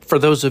For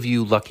those of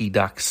you lucky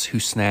ducks who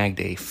snagged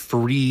a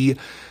free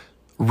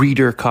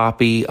reader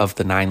copy of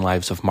The 9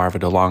 Lives of Marva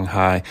de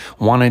Longhai,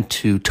 wanted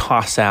to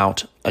toss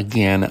out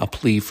again a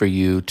plea for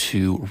you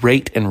to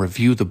rate and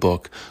review the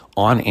book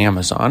on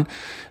Amazon.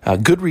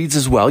 Goodreads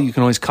as well. You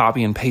can always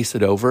copy and paste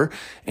it over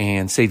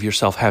and save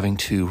yourself having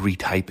to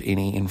retype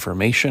any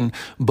information.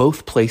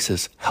 Both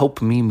places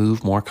help me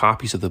move more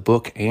copies of the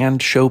book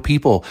and show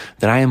people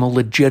that I am a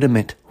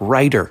legitimate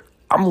writer.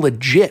 I'm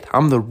legit.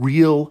 I'm the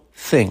real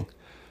thing.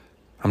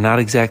 I'm not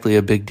exactly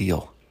a big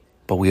deal,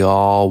 but we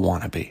all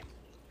want to be.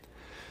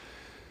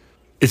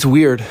 It's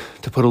weird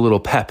to put a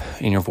little pep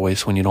in your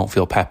voice when you don't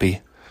feel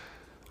peppy.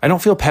 I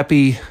don't feel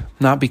peppy,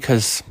 not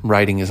because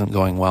writing isn't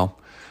going well,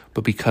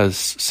 but because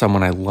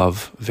someone I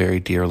love very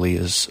dearly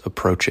is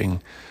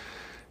approaching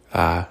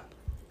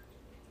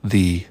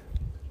the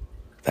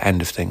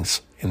end of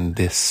things in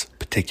this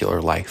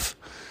particular life.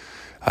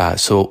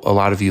 So a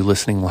lot of you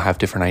listening will have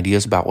different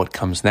ideas about what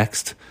comes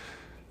next.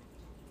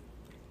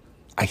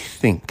 I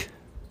think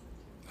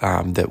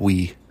that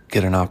we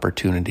get an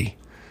opportunity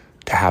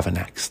to have a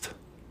next.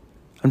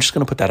 I'm just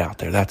going to put that out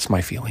there. That's my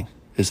feeling,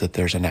 is that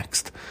there's a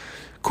next.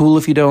 Cool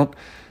if you don't.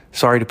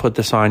 Sorry to put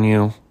this on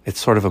you.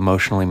 It's sort of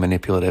emotionally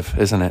manipulative,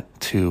 isn't it,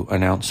 to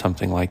announce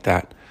something like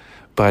that?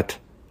 But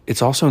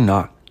it's also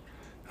not.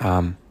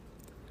 The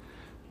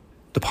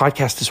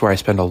podcast is where I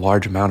spend a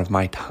large amount of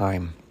my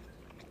time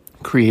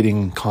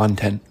creating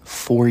content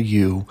for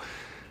you,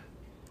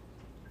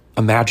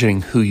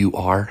 imagining who you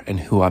are and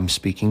who I'm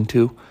speaking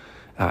to.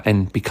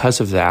 And because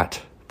of that,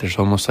 there's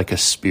almost like a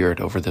spirit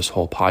over this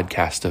whole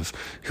podcast of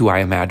who I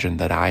imagine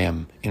that I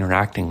am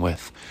interacting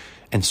with.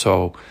 And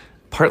so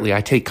partly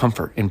I take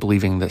comfort in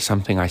believing that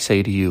something I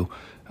say to you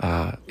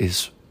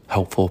is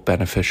helpful,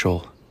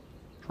 beneficial,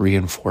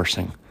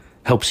 reinforcing,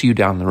 helps you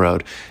down the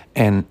road.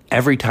 And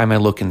every time I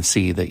look and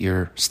see that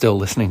you're still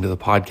listening to the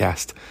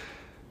podcast,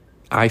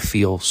 I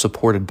feel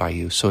supported by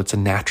you. So it's a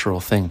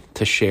natural thing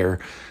to share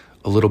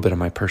a little bit of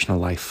my personal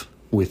life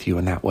with you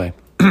in that way.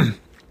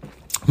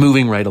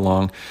 Moving right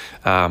along,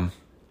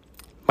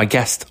 my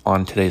guest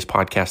on today's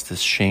podcast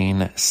is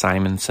Shane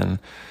Simonson,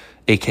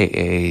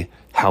 aka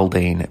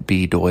Haldane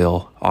B.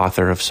 Doyle,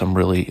 author of some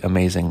really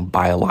amazing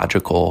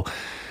biological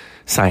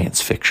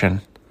science fiction.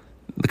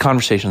 The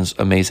conversation's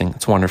amazing.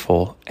 It's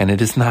wonderful. And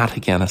it is not,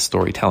 again, a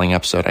storytelling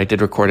episode. I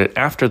did record it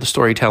after the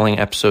storytelling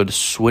episode,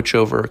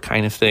 switchover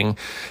kind of thing.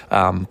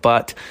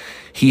 But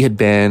he had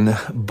been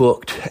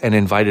booked and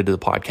invited to the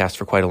podcast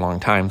for quite a long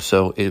time.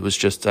 So it was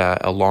just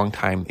a long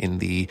time in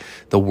the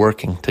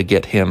working to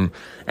get him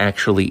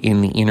actually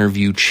in the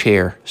interview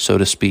chair, so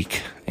to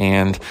speak.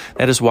 And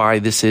that is why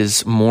this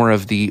is more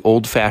of the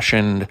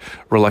old-fashioned,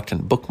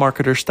 reluctant book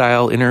marketer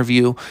style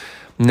interview.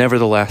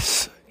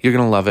 Nevertheless, you're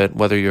going to love it,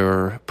 whether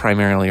you're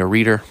primarily a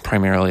reader,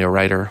 primarily a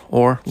writer,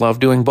 or love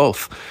doing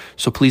both.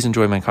 So please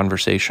enjoy my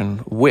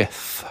conversation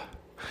with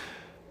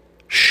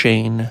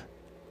Shane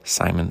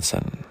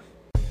Simonson.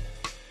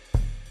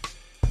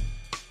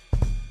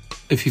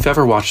 If you've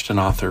ever watched an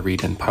author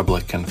read in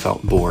public and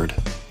felt bored,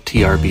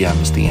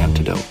 TRBM is the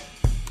antidote.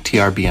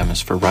 TRBM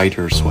is for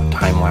writers what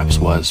time-lapse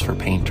was for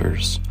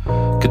painters,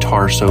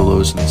 guitar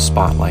solos and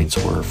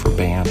spotlights were for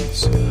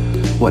bands,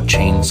 what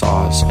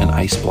chainsaws and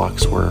ice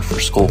blocks were for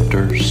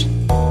sculptors.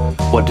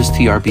 What does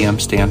TRBM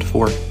stand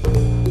for?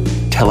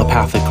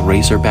 Telepathic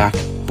Razorback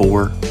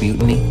Boar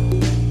Mutiny?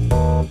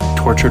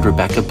 Tortured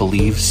Rebecca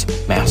believes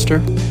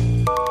master?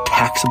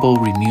 Taxable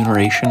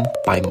remuneration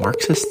by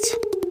Marxists?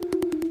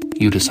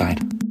 You decide.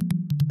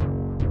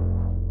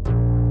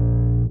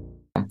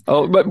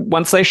 Oh, but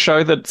once they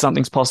show that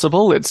something's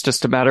possible, it's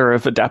just a matter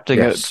of adapting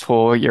it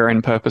for your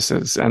own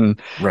purposes.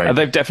 And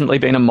they've definitely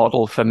been a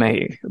model for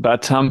me.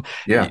 But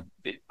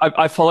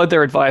I followed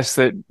their advice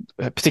that,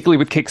 particularly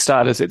with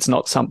Kickstarters, it's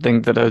not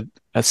something that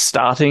a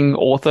starting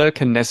author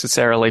can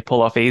necessarily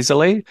pull off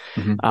easily.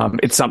 Mm-hmm.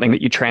 It's something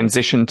that you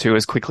transition to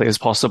as quickly as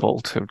possible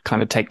to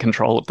kind of take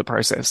control of the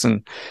process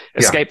and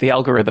escape the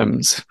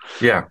algorithms.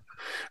 Yeah.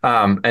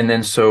 And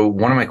then, so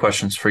one of my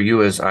questions for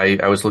you is,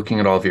 I was looking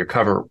at all of your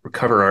cover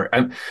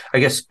art. I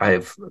guess I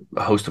have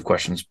a host of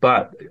questions,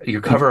 but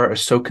your cover art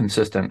is so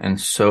consistent and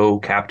so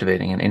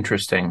captivating and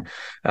interesting.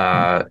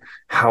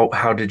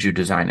 How did you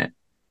design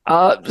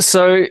it?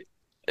 So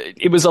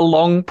it was a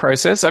long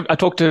process. I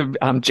talked to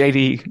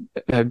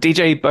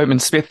DJ Bowman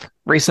Smith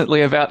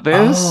recently about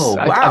this. Oh,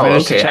 wow.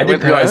 Okay. I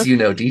didn't realize you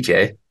know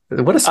DJ.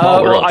 What a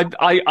small world.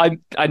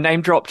 I name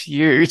dropped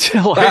you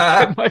to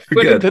get my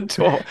foot in the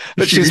door.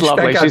 But she's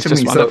lovely. She's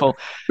just wonderful.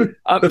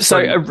 So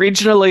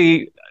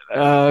originally,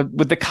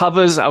 with the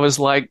covers, I was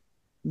like,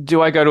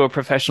 do I go to a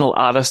professional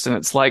artist? And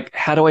it's like,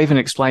 how do I even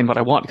explain what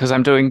I want? Because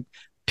I'm doing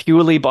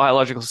purely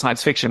biological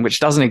science fiction, which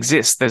doesn't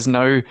exist. There's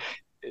no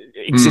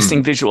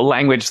existing visual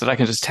language that I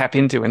can just tap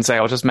into and say,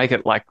 I'll just make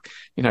it like,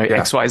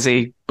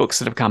 XYZ books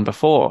that have come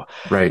before.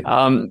 Right.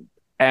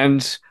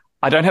 And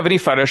I don't have any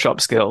Photoshop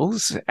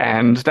skills,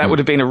 and that would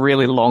have been a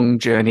really long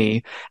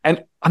journey.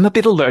 And I'm a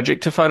bit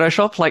allergic to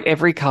Photoshop. Like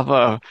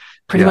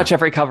pretty much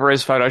every cover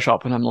is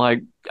Photoshop. And I'm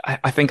like,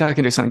 I think I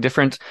can do something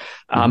different.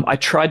 I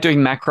tried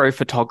doing macro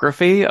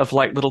photography of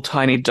like little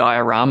tiny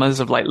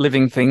dioramas of like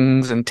living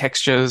things and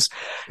textures.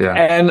 Yeah.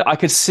 And I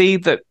could see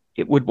that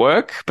it would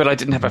work, but I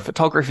didn't have a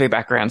photography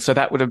background. So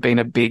that would have been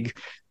a big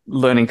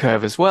learning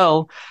curve as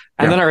well.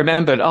 And then I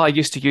remembered, I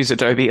used to use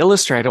Adobe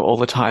Illustrator all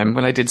the time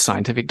when I did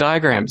scientific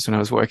diagrams when I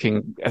was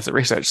working as a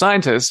research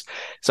scientist.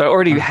 So I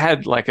already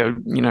had like a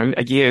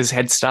year's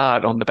head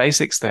start on the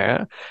basics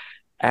there.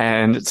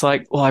 And it's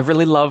like, well, I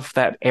really love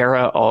that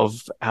era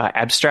of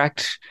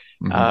abstract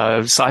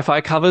sci-fi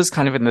covers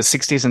kind of in the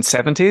 60s and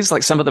 70s.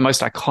 Like some of the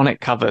most iconic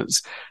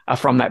covers are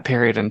from that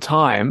period in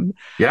time.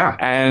 Yeah.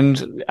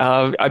 And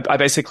I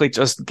basically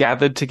just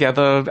gathered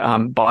together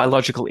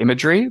biological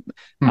imagery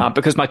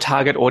because my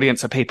target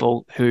audience are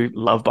people who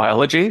love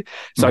biology.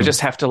 So I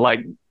just have to like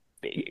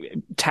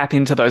tap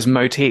into those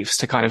motifs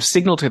to kind of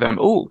signal to them,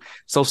 oh,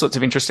 there's all sorts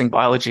of interesting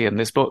biology in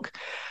this book.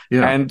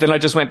 Yeah. And then I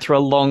just went through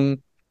a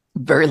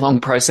very long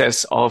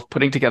process of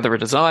putting together a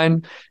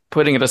design,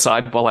 putting it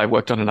aside while I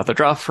worked on another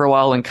draft for a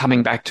while and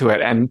coming back to it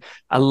and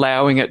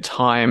allowing it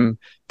time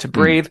to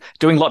breathe.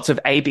 Doing lots of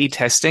A/B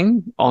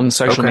testing on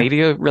social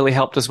media really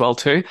helped as well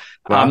too.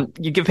 Wow.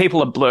 You give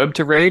people a blurb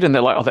to read and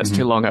they're like, oh, that's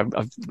too long.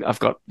 I've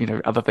got,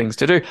 other things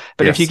to do.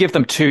 But if you give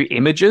them 2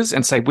 images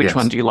and say, which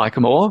one do you like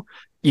more?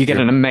 You get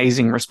an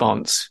amazing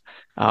response.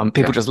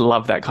 People just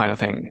love that kind of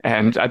thing.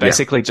 And I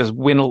basically just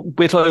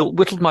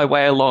whittled my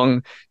way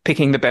along,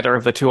 picking the better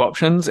of the 2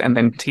 options and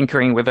then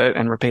tinkering with it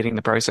and repeating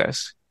the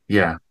process.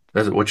 Yeah.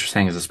 What you're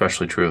saying is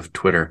especially true of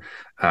Twitter.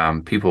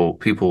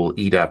 People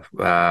eat up,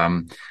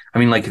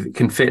 if it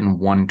can fit in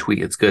one tweet,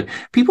 it's good.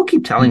 People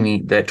keep telling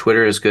me that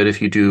Twitter is good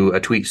if you do a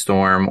tweet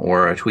storm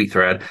or a tweet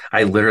thread.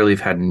 I literally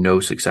have had no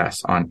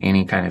success on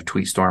any kind of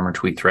tweet storm or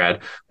tweet thread.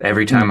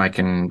 Every time I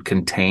can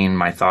contain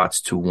my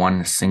thoughts to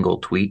one single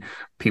tweet,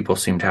 people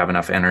seem to have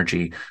enough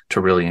energy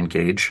to really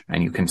engage,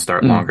 and you can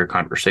start longer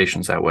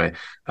conversations that way.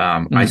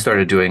 I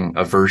started doing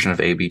a version of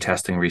A/B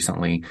testing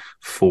recently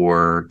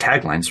for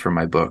taglines for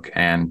my book,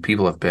 and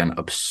people have been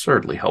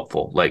absurdly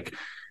helpful. Like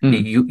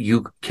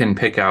you can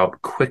pick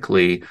out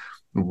quickly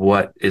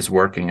what is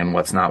working and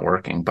what's not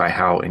working by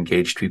how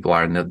engaged people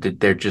are. And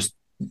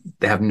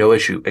they have no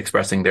issue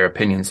expressing their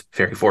opinions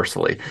very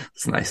forcefully.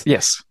 It's nice.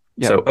 Yes.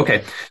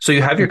 Yep. So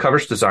you have your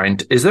covers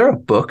designed. Is there a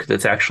book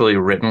that's actually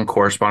written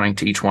corresponding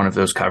to each one of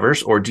those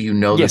covers, or do you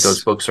know that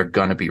those books are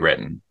going to be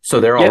written? So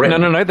they're all written.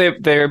 No.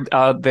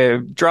 They're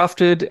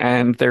drafted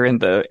and they're in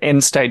the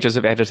end stages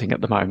of editing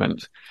at the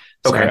moment.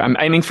 So I'm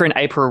aiming for an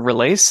April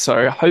release.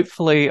 So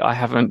hopefully I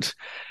haven't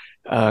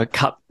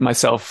cut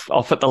myself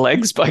off at the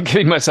legs by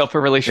giving myself a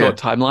really short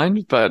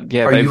timeline. But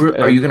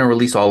are you going to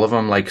release all of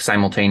them like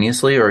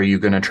simultaneously, or are you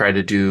going to try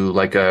to do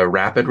like a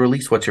rapid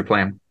release? What's your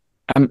plan?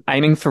 I'm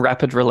aiming for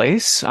rapid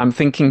release. I'm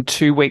thinking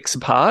 2 weeks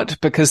apart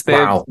because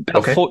they're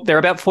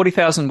about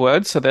 40,000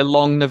 words. So they're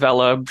long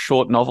novella,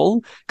 short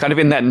novel, kind of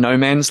in that no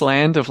man's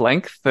land of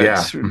length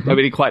that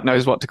nobody quite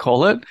knows what to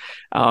call it.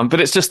 But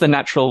it's just the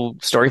natural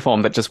story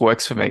form that just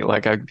works for me.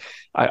 Like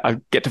I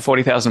get to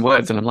 40,000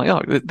 words and I'm like,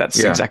 oh, that's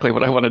exactly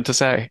what I wanted to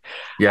say.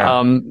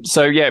 Yeah.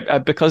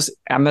 Because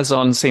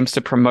Amazon seems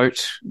to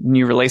promote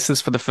new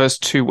releases for the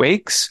first 2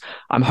 weeks,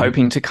 I'm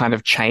hoping to kind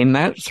of chain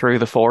that through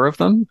the 4 of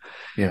them.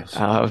 Yes.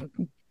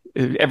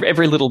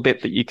 Every little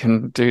bit that you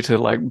can do to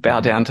like bow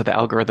down to the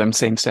algorithm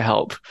seems to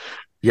help.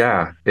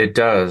 Yeah, it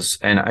does.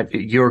 And I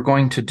think you're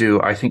going to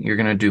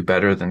do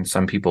better than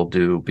some people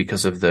do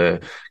because of the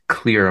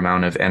clear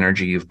amount of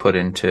energy you've put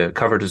into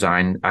cover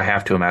design. I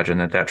have to imagine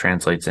that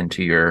translates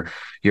into your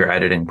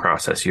editing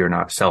process. You're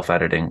not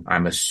self-editing,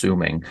 I'm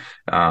assuming.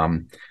 I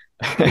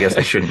guess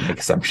I shouldn't make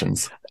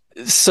assumptions.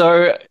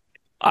 So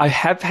I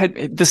have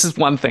had, this is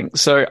one thing.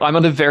 So I'm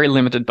on a very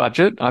limited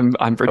budget.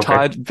 I'm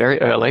retired very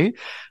early,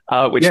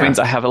 which means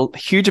I have a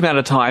huge amount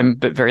of time,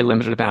 but very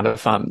limited amount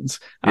of funds.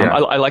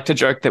 I like to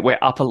joke that we're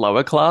upper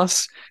lower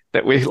class,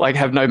 that we like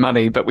have no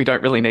money, but we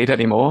don't really need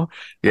any more.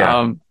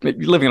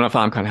 Living on a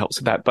farm kind of helps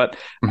with that. But,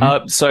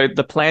 so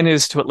the plan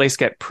is to at least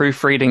get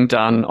proofreading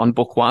done on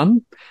book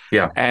 1.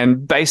 Yeah.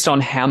 And based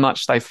on how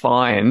much they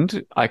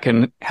find, I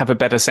can have a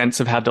better sense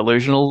of how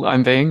delusional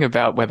I'm being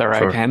about whether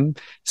I can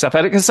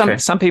self-edit.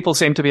 Because some people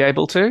seem to be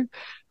able to.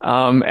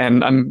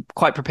 And I'm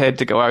quite prepared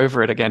to go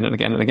over it again and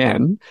again and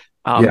again.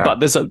 But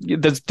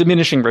there's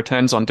diminishing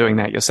returns on doing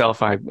that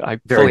yourself. I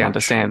fully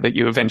understand that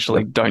you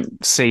eventually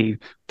don't see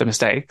the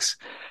mistakes.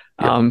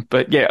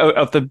 But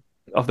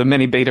of the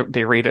many beta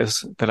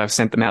readers that I've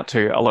sent them out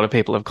to, a lot of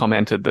people have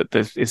commented that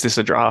is this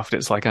a draft?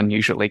 It's like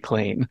unusually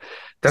clean.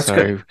 That's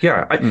good.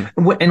 Yeah.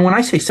 And when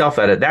I say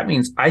self-edit, that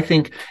means I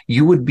think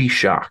you would be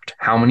shocked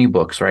how many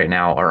books right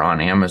now are on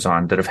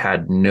Amazon that have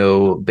had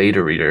no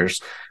beta readers.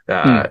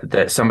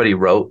 that somebody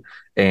wrote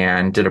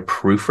and did a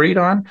proofread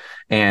on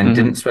and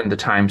didn't spend the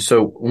time.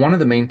 So one of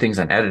the main things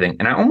on editing,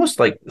 and I almost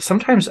like,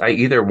 sometimes I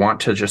either want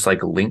to just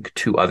like link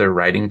to other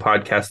writing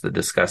podcasts that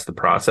discuss the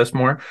process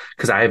more,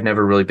 because I have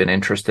never really been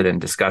interested in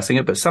discussing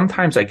it. But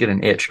sometimes I get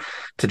an itch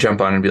to jump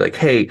on and be like,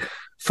 hey,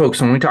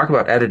 folks, when we talk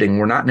about editing,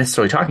 we're not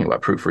necessarily talking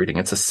about proofreading.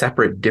 It's a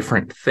separate,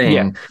 different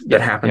thing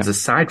that happens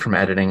aside from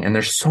editing. And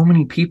there's so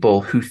many people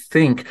who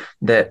think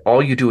that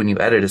all you do when you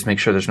edit is make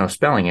sure there's no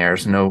spelling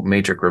errors, no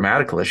major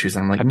grammatical issues.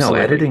 And I'm like,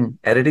 Absolutely. no,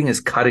 editing is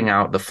cutting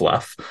out the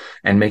fluff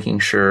and making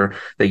sure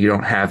that you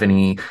don't have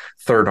any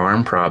third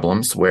arm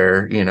problems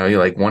where, you know, you're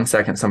like 1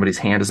 second somebody's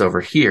hand is over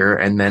here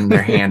and then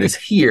their hand is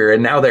here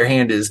and now their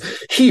hand is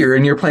here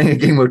and you're playing a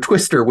game of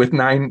Twister with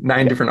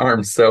nine different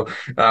arms. So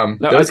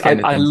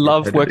I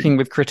love working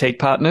with critique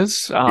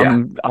partners.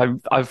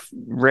 I've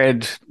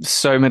read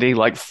so many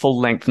like full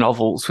length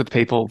novels with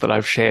people that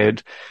I've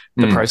shared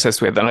the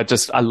process with, and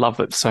I love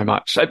it so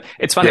much.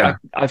 It's funny.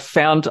 I've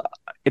found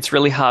it's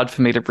really hard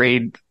for me to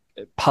read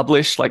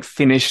published, like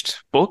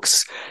finished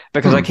books,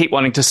 because I keep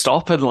wanting to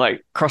stop and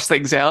like cross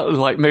things out and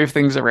like move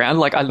things around.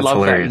 Like I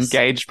love that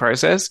engaged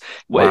process.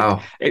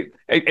 Wow.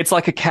 It's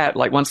like a cat.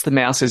 Like once the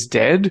mouse is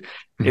dead,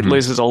 it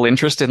loses all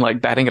interest in like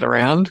batting it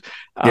around.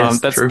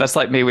 That's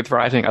like me with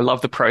writing. I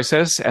love the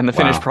process, and the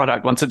finished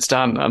product, once it's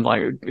done, I'm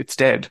like, it's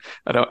dead.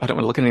 I don't want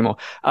to look at it anymore.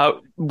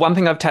 One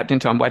thing I've tapped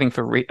into, I'm waiting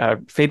for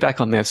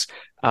feedback on this.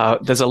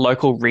 There's a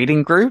local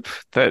reading group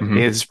that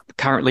is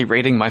currently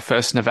reading my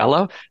first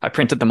novella. I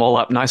printed them all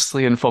up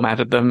nicely and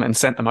formatted them and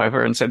sent them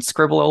over and said,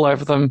 scribble all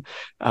over them,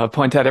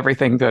 point out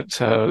everything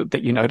that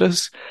you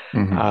notice.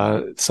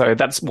 So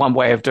that's one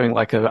way of doing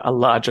like a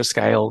larger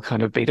scale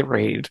kind of beta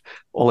read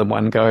all in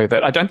one go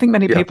that I don't think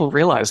many people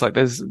realize. Like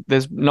there's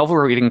novel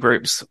reading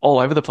groups all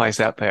over the place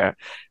out there.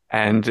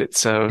 And it's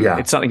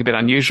something a bit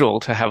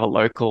unusual to have a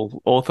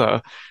local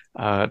author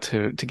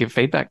to give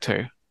feedback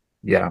to.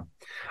 Yeah.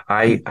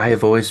 I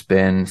have always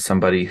been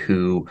somebody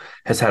who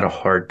has had a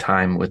hard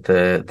time with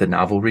the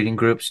novel reading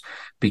groups,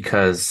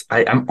 because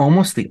I'm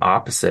almost the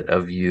opposite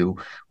of you,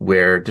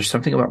 where there's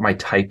something about my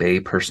type A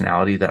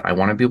personality that I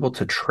want to be able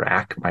to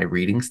track my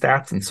reading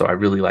stats. And so I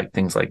really like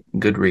things like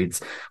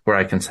Goodreads, where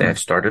I can say, I've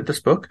started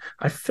this book,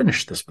 I've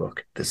finished this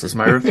book, this is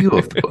my review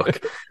of the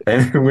book.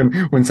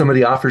 And when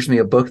somebody offers me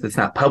a book that's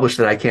not published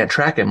that I can't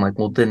track, I'm like,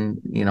 well,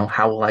 then, you know,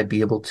 how will I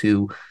be able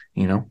to,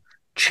 you know,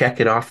 check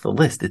it off the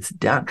list? It's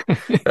done.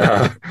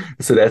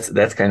 So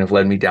that's kind of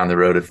led me down the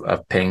road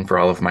of paying for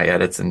all of my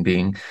edits and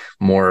being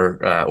more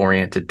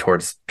oriented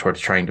towards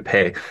trying to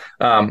pay.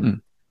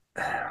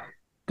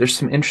 There's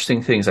some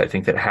interesting things I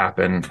think that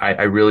happen.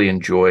 I really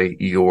enjoy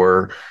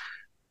your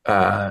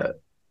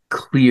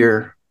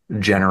clear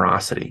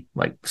generosity,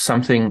 like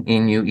something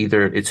in you,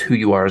 either it's who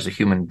you are as a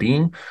human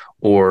being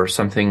or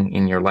something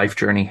in your life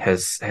journey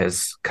has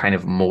kind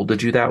of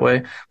molded you that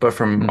way. But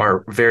from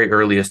our very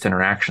earliest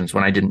interactions,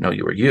 when I didn't know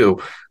you were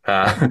you,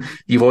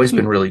 you've always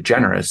been really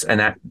generous. And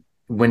that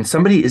when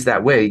somebody is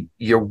that way,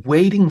 you're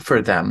waiting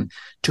for them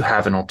to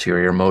have an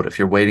ulterior motive.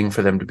 You're waiting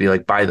for them to be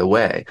like, by the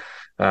way,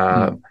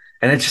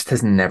 and it just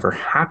has never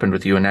happened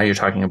with you. And now you're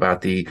talking about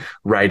the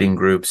writing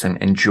groups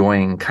and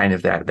enjoying kind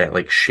of that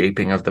like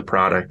shaping of the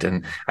product.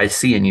 And I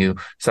see in you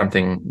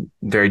something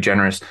very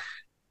generous.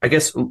 I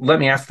guess let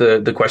me ask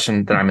the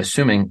question that I'm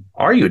assuming,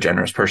 are you a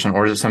generous person,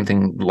 or is it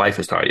something life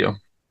has taught you?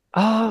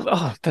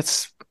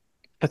 That's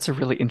a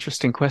really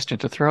interesting question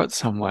to throw at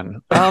someone.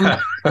 Let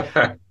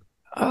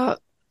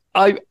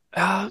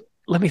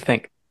me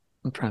think.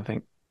 I'm trying to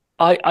think.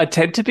 I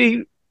tend to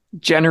be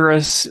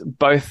generous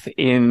both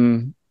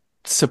in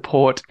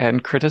support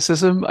and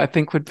criticism, I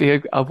think would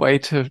be a way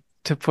to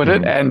put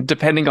it. And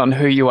depending on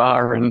who you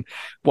are and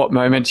what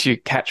moment you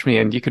catch me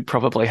in, you could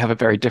probably have a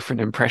very different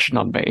impression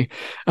on me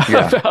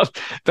about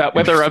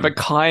whether I'm a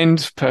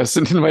kind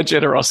person in my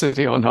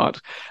generosity or not.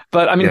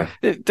 But I mean,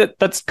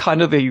 that's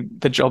kind of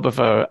the job of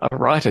a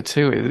writer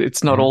too.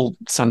 It's not all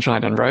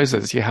sunshine and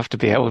roses. You have to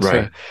be able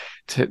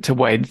to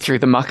wade through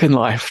the muck in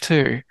life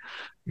too.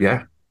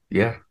 Yeah.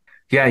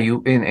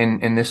 You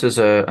and this is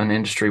an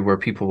industry where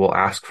people will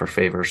ask for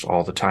favors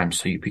all the time.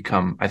 So you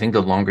become, I think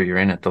the longer you're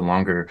in it, the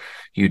longer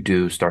you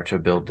do start to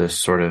build this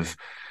sort of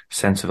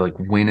sense of like,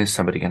 when is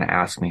somebody going to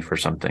ask me for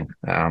something?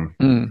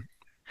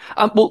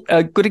 Well,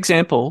 a good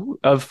example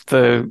of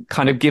the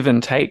kind of give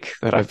and take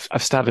that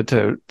I've started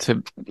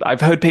to I've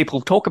heard people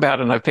talk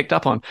about and I've picked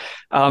up on.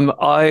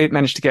 I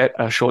managed to get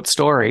a short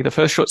story, the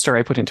first short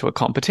story I put into a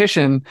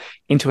competition,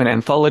 into an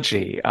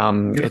anthology.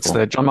 It's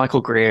the John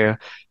Michael Greer,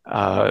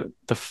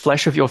 The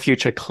Flesh of Your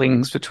Future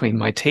Clings Between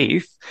My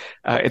Teeth.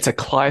 It's a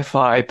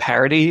cli-fi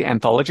parody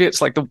anthology.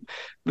 It's like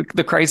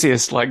the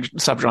craziest like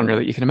subgenre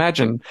that you can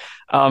imagine.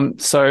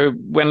 So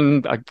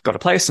when I got a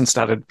place and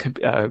started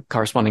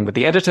corresponding with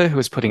the editor who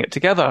was putting it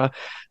together,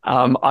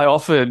 I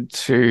offered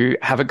to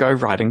have a go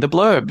writing the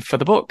blurb for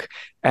the book.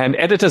 And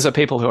editors are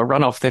people who are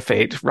run off their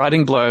feet.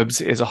 Writing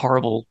blurbs is a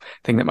horrible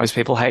thing that most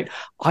people hate.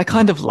 I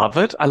kind of love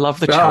it. I love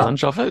the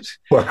challenge of it.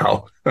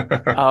 Wow.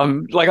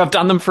 Like I've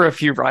done them for a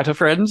few writer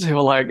friends who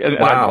are like, and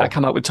I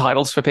come up with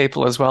titles for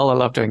people as well. I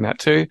love doing that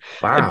too.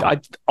 Wow.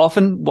 I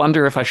often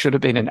wonder if I should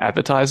have been in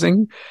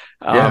advertising.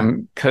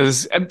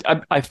 Because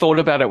I thought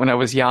about it when I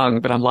was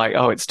young, but I'm like,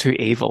 oh, it's too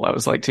evil. I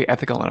was like too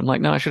ethical. And I'm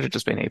like, no, I should have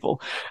just been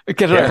evil.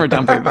 Get it over and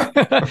done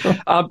with.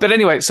 But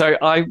anyway, so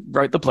I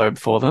wrote the blurb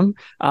for them.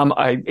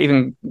 I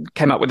even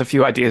came up with a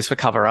few ideas for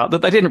cover art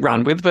that they didn't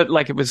run with, but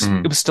like it was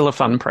still a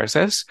fun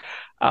process.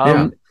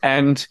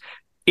 And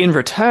in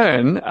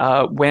return,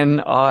 when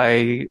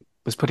I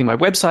was putting my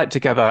website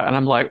together and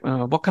I'm like,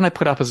 what can I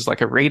put up as like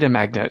a reader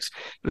magnet?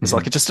 It's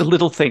like just a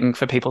little thing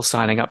for people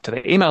signing up to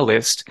the email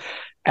list.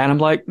 And I'm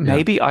like,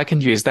 maybe I can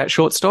use that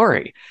short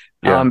story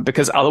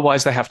because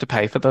otherwise they have to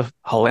pay for the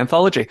whole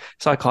anthology.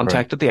 So I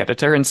contacted the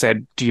editor and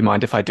said, do you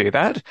mind if I do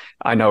that?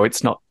 I know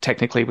it's not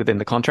technically within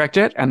the contract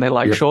yet. And they're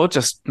like, sure,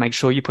 just make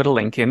sure you put a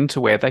link in to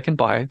where they can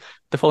buy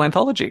the full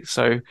anthology.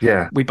 So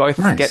we both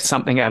get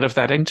something out of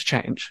that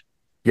interchange.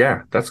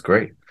 Yeah, that's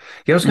great.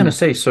 Yeah, I was going to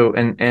say, so,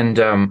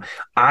 and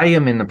I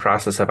am in the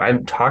process of, I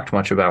haven't talked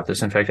much about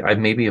this. In fact, I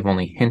maybe have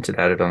only hinted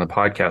at it on the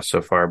podcast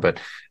so far, but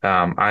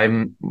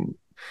I'm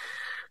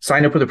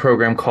signed up with a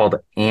program called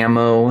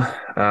Ammo.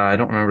 I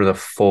don't remember the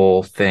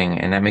full thing,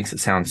 and that makes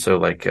it sound so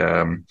like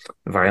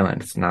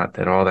violent. It's not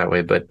at all that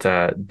way, but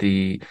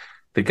the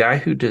guy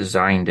who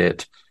designed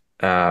it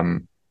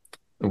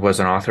was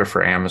an author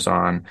for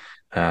Amazon.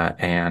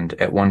 And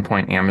at one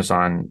point,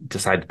 Amazon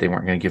decided they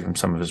weren't going to give him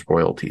some of his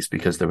royalties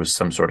because there was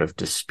some sort of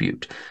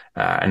dispute.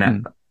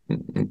 And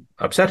that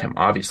upset him,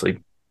 obviously.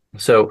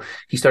 So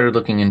he started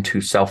looking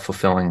into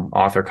self-fulfilling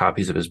author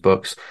copies of his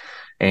books.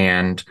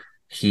 And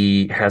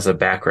he has a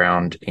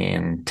background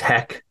in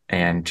tech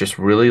and just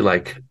really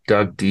like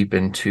dug deep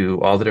into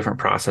all the different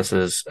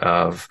processes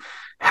of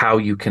how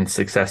you can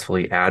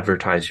successfully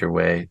advertise your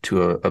way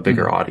to a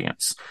bigger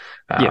audience.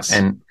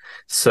 And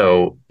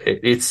so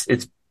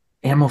it's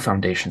Ammo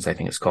Foundations, I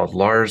think it's called.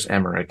 Lars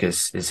Emmerich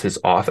is his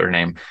author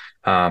name.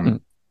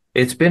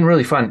 It's been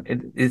really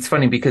fun. It's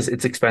funny because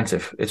it's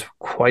expensive. It's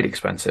quite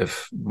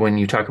expensive. When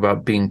you talk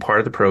about being part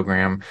of the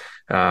program,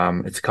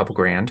 it's a couple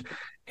grand.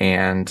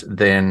 And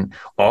then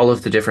all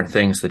of the different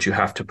things that you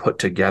have to put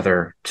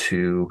together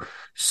to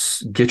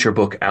get your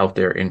book out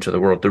there into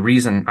the world. The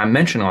reason I'm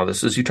mentioning all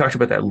this is you talked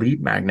about that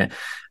lead magnet.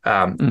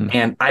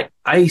 And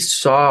I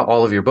saw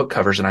all of your book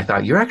covers and I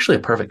thought you're actually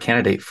a perfect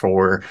candidate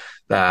for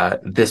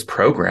this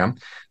program.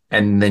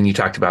 And then you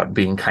talked about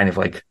being kind of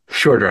like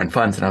shorter on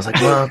funds. And I was like,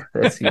 well,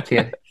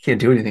 you can't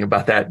do anything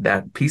about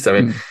that piece of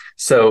it.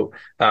 So,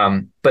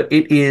 but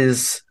it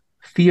is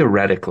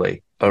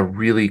theoretically a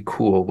really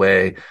cool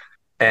way.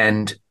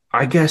 And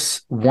I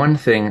guess one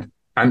thing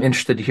I'm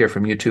interested to hear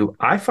from you too,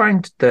 I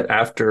find that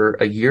after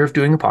a year of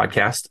doing a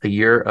podcast, a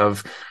year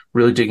of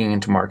really digging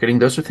into marketing,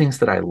 those are things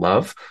that I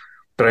love,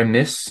 but I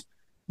miss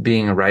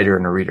being a writer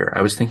and a reader.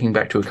 I was thinking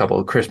back to a couple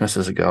of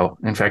Christmases ago.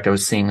 In fact, I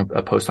was seeing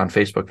a post on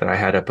Facebook that I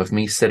had up of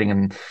me sitting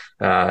in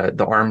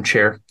the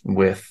armchair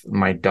with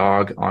my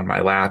dog on my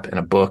lap and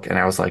a book. And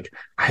I was like,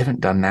 I haven't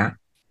done that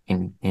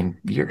in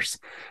years.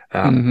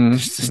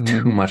 There's just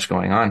too much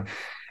going on.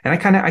 And I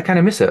kind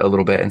of miss it a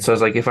little bit. And so I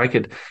was like, if I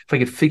could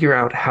figure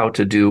out how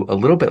to do a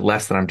little bit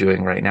less than I'm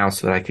doing right now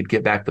so that I could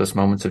get back those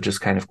moments of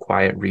just kind of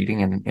quiet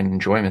reading and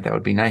enjoyment, that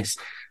would be nice.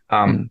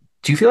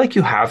 Do you feel like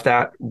you have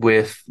that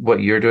with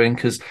what you're doing?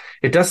 Because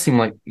it does seem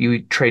like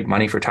you trade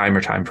money for time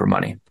or time for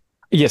money.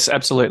 Yes,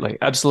 absolutely.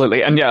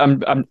 Absolutely. And yeah,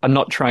 I'm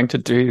not trying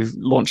to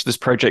launch this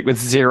project with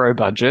zero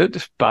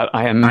budget, but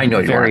I know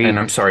you are, and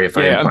I'm sorry if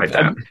I implied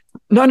that.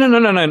 No.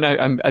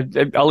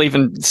 I'll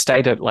even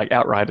state it like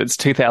outright. It's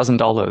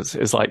 $2,000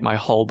 is like my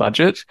whole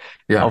budget,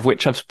 of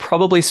which I've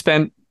probably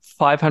spent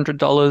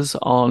 $500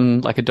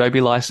 on like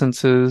Adobe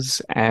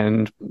licenses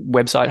and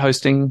website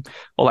hosting,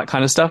 all that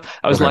kind of stuff.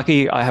 I was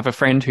lucky. I have a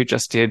friend who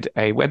just did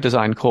a web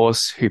design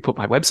course who put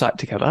my website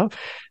together.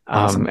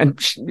 Awesome. And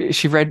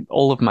she read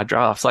all of my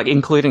drafts, like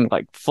including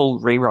like full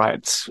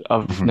rewrites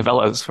of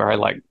novellas where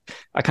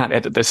I can't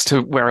edit this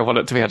to where I want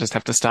it to be. I just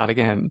have to start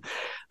again.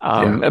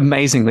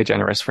 Amazingly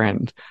generous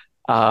friend.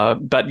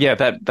 But yeah,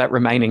 that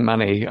remaining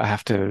money, I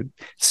have to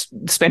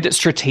spend it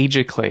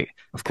strategically,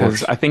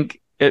 because I think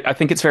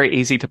it's very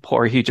easy to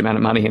pour a huge amount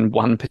of money in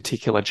one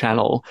particular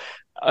channel,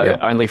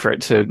 only for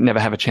it to never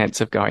have a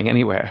chance of going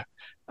anywhere.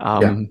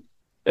 A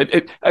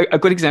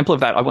good example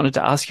of that, I wanted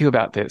to ask you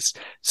about this.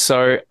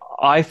 So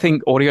I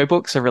think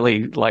audiobooks are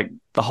really like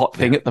the hot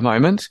thing at the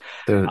moment.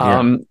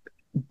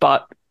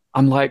 But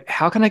I'm like,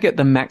 how can I get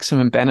the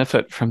maximum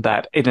benefit from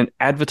that in an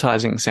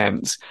advertising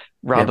sense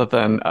rather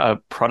than a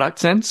product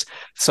sense?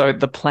 So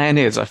the plan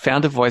is I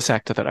found a voice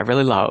actor that I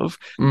really love.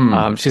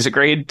 She's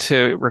agreed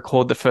to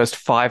record the first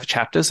 5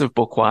 chapters of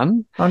book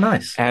 1. Oh,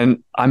 nice.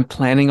 And I'm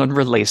planning on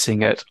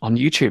releasing it on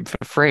YouTube for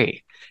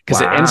free,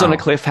 because it ends on a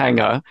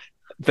cliffhanger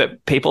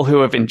that people who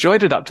have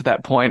enjoyed it up to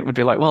that point would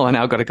be like, well, I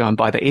now got to go and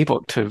buy the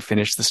ebook to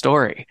finish the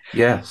story.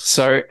 Yes.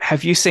 So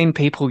have you seen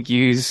people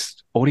use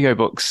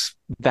audiobooks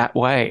that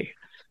way?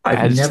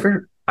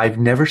 I've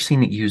never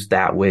seen it used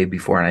that way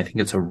before, and I think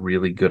it's a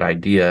really good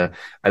idea.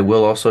 I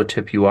will also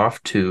tip you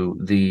off to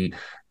the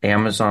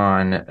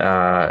Amazon,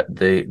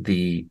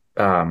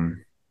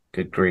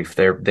 good grief,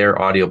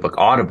 their audiobook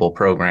Audible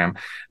program.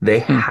 They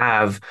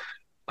have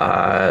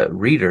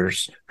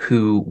readers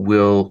who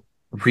will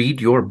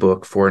read your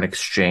book for an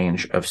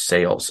exchange of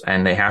sales,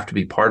 and they have to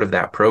be part of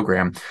that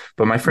program.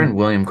 But my friend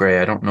William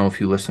Gray, I don't know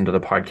if you listen to the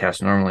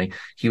podcast normally,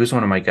 he was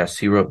one of my guests.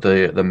 He wrote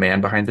the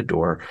Man Behind the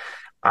Door.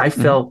 I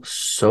fell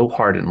so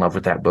hard in love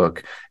with that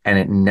book, and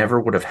it never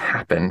would have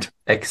happened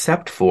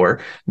except for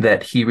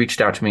that he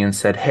reached out to me and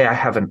said, "Hey, I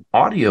have an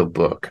audio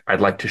book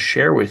I'd like to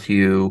share with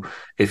you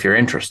if you're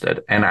interested."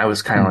 And I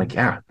was kind of like,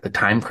 yeah, the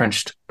time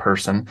crunched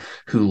person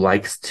who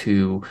likes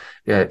to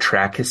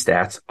track his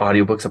stats,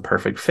 audiobook's a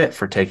perfect fit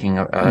for taking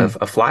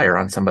a flyer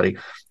on somebody.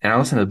 And I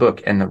listened to the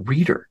book, and the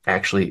reader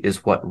actually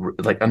is what,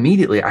 like,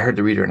 immediately I heard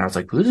the reader and I was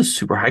like, well, this is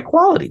super high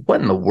quality.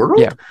 What in the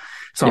world? Yeah.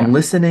 So I'm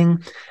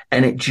listening,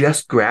 and it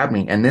just grabbed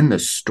me. And then the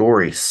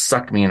story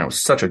sucked me in. It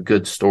was such a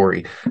good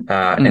story.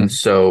 And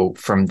so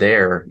from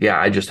there, yeah,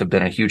 I just have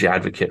been a huge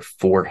advocate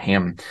for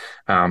him.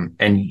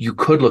 And you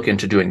could look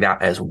into doing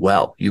that as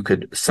well. You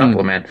could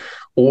supplement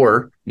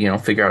or,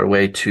 figure out a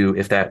way to,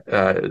 if that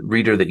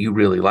reader that you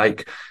really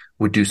like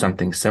would do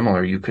something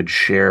similar, you could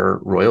share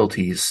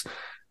royalties.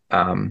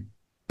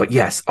 But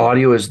yes,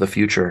 audio is the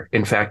future.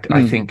 In fact,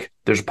 I think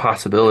there's a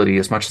possibility,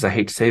 as much as I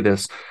hate to say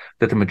this,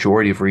 that the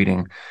majority of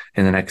reading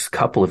in the next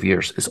couple of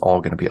years is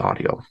all going to be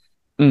audio.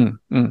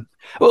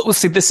 Well,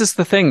 see, this is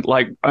the thing,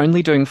 like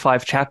only doing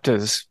 5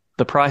 chapters,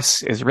 the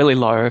price is really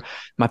low.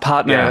 My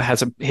partner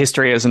has a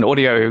history as an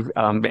audio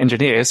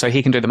engineer, so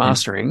he can do the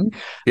mastering.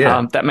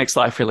 That makes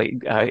life really,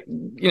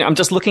 I'm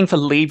just looking for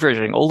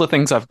leveraging all the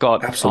things I've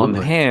got on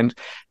hand.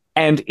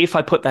 And if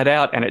I put that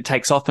out and it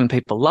takes off and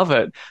people love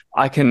it,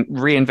 I can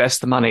reinvest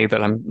the money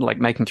that I'm like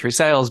making through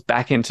sales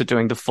back into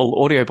doing the full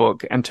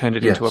audiobook and turn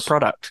it into a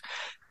product.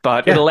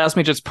 But it allows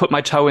me to just put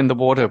my toe in the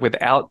water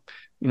without,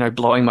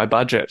 blowing my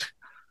budget.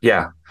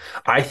 Yeah.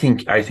 I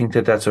think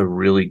that that's a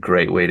really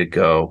great way to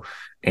go.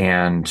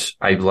 And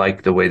I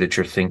like the way that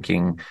you're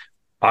thinking.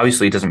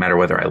 Obviously, it doesn't matter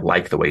whether I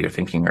like the way you're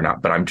thinking or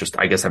not, but I'm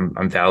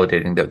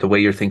validating that the way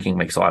you're thinking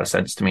makes a lot of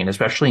sense to me. And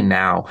especially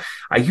now,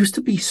 I used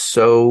to be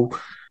so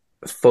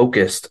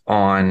focused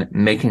on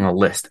making a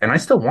list, and I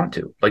still want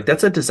to. Like,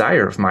 that's a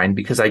desire of mine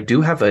because I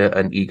do have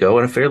an ego,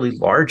 and a fairly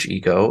large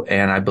ego,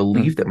 and I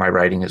believe that my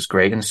writing is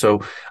great. And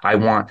so I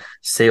want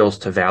sales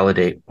to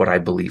validate what I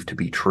believe to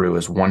be true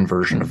as one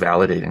version of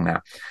validating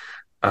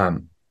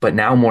that. But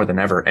now more than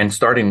ever, and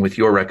starting with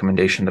your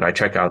recommendation that I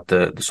check out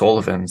the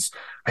Sullivans,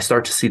 I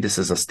start to see this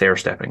as a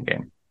stair-stepping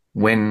game.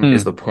 When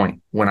is the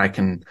point when I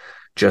can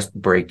just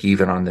break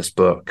even on this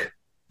book,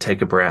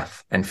 take a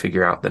breath, and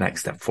figure out the next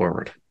step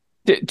forward?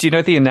 Do you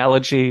know the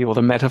analogy or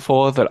the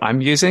metaphor that I'm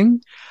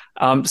using?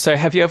 So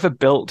have you ever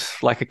built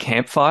like a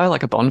campfire,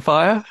 like a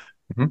bonfire?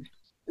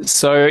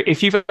 So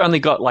if you've only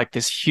got like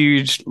this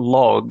huge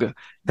log,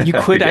 you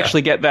could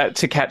actually get that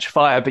to catch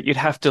fire, but you'd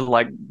have to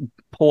like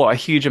pour a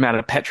huge amount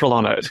of petrol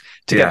on it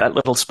to get that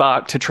little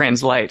spark to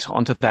translate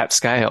onto that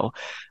scale.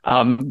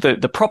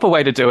 The proper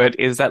way to do it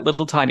is that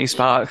little tiny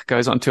spark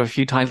goes onto a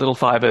few tiny little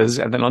fibers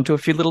and then onto a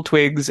few little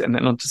twigs and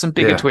then onto some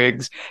bigger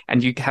twigs.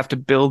 And you have to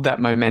build that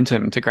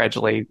momentum to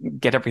gradually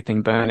get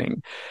everything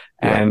burning.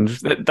 And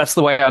that's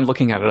the way I'm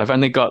looking at it. I've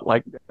only got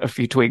like a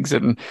few twigs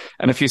and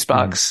a few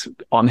sparks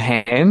on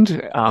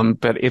hand.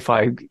 But if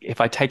I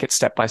take it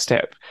step by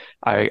step,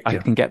 I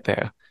can get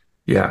there.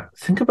 Yeah.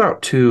 Think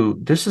about too,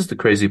 this is the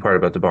crazy part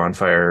about the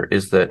bonfire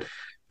is that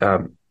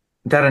that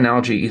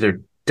analogy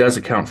either does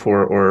account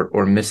for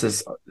or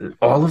misses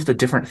all of the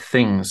different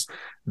things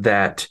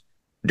that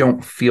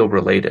don't feel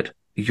related.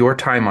 Your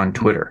time on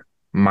Twitter,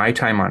 my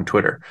time on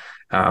Twitter.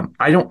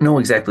 I don't know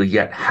exactly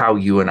yet how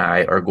you and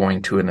I are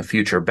going to in the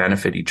future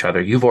benefit each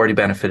other. You've already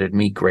benefited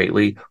me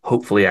greatly.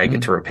 Hopefully I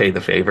get to repay the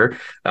favor.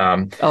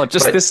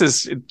 This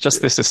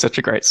is such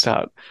a great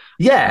start.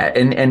 Yeah.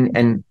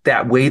 And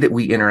that way that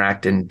we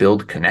interact and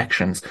build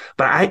connections.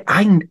 But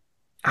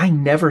I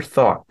never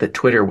thought that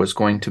Twitter was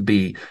going to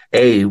be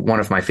A,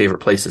 one of my favorite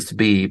places to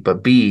be,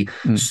 but B,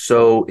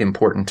 so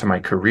important to my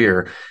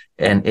career.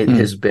 And it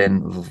has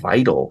been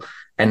vital.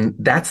 And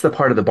that's the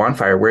part of the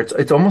bonfire where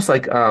it's almost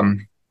like,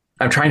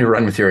 I'm trying to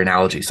run with your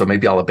analogy, so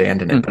maybe I'll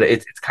abandon it, but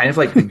it's kind of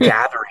like the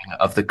gathering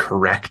of the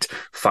correct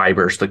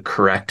fibers, the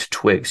correct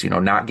twigs,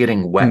 not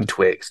getting wet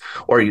twigs,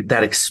 or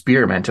that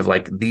experiment of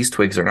like, these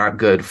twigs are not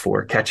good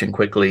for catching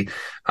quickly.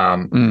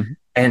 And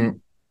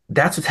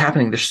that's what's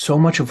happening. There's so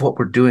much of what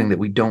we're doing that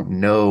we don't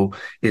know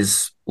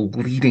is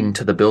leading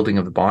to the building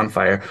of the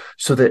bonfire,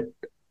 so that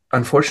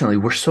unfortunately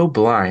we're so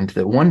blind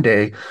that one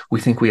day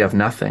we think we have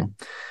nothing.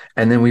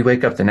 And then we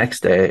wake up the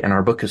next day and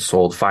our book has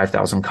sold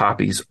 5,000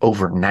 copies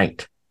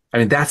overnight. I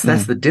mean, that's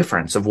the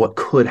difference of what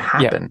could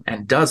happen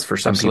and does for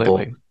some people,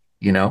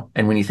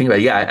 and when you think about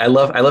it, I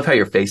love how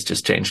your face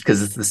just changed,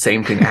 because it's the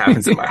same thing that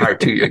happens in my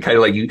heart too. You're kind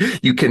of like,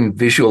 you can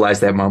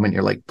visualize that moment.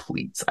 You're like,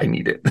 please, I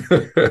need it.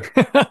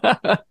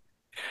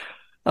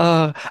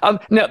 Now,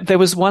 there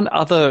was one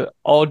other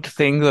odd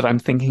thing that I'm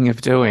thinking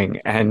of doing,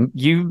 and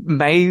you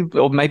may,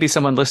 or maybe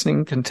someone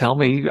listening can tell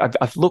me.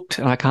 I've looked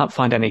and I can't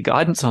find any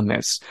guidance on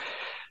this.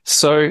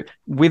 So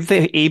with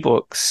the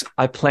ebooks,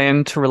 I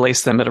plan to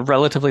release them at a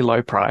relatively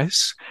low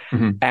price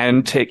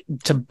and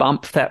to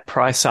bump that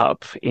price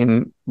up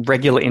in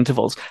regular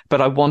intervals. But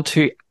I want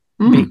to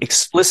be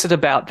explicit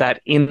about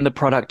that in the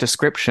product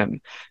description.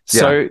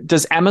 So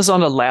does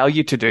Amazon allow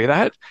you to do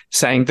that,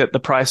 saying that the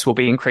price will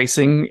be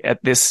increasing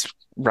at this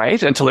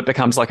rate until it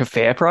becomes like a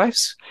fair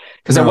price?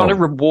 Because I want to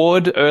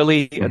reward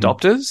early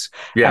adopters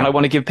and I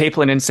want to give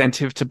people an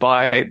incentive to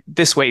buy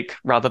this week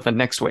rather than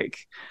next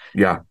week.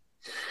 Yeah.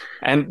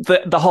 And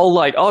the whole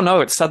like, oh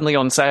no, it's suddenly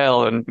on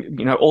sale, and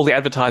all the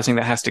advertising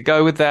that has to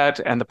go with that,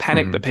 and the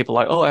panic that people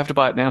are like, oh, I have to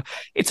buy it now.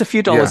 It's a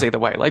few dollars either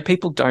way. Like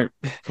people don't.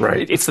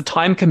 Right. It's the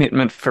time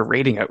commitment for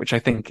reading it, which I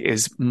think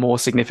is more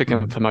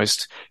significant for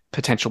most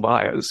potential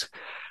buyers.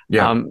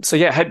 Yeah. So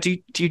yeah, do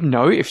you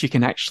know if you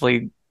can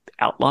actually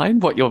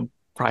outline what your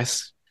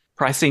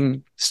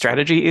pricing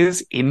strategy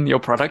is in your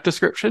product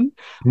description,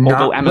 or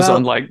will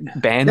Amazon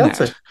ban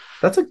that?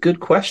 That's a good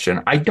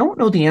question. I don't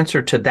know the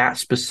answer to that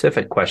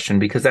specific question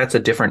because that's a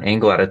different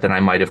angle at it than I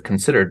might have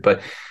considered.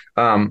 But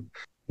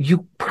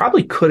you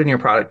probably could in your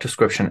product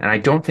description, and I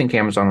don't think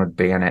Amazon would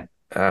ban it.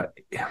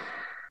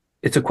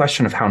 It's a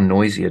question of how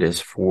noisy it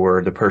is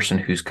for the person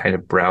who's kind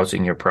of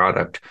browsing your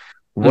product.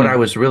 What I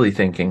was really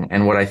thinking,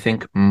 and what I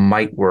think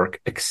might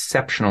work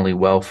exceptionally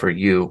well for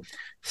you,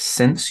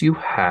 since you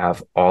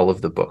have all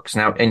of the books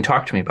now, and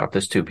talk to me about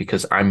this too,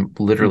 because I'm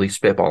literally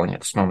spitballing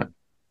at this moment.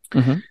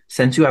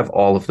 Since you have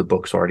all of the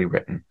books already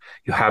written,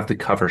 you have the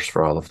covers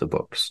for all of the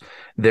books,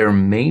 there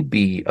may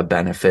be a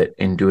benefit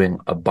in doing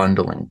a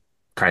bundling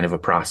kind of a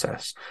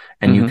process.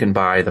 And you can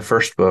buy the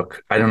first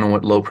book. I don't know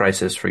what low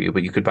price is for you,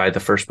 but you could buy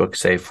the first book,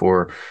 say,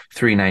 for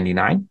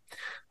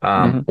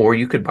 $3.99, or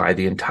you could buy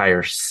the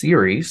entire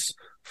series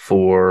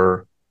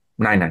for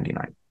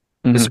 $9.99.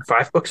 Is it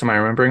 5 books? Am I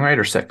remembering right,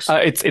 or 6?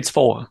 It's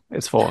 4.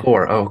 It's 4.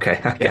 4. Oh,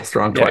 okay. I guessed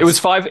wrong twice. It was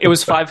 5. It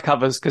was 5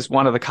 covers because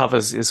one of the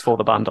covers is for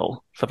the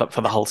bundle for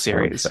the whole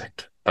series.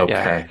 Perfect.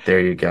 Okay, there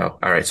you go.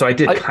 All right. So I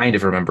did kind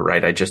of remember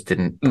right. I just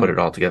didn't put it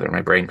all together in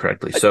my brain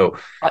correctly. So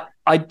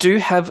I do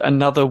have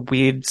another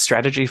weird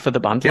strategy for the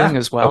bundling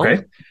as well.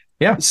 Okay.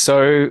 Yeah.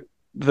 So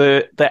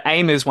the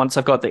aim is, once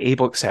I've got the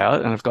ebooks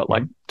out and I've got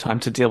time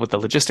to deal with the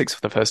logistics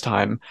for the first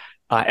time,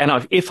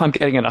 and if I'm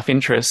getting enough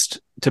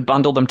interest, to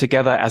bundle them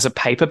together as a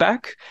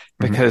paperback,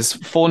 because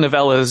 4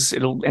 novellas,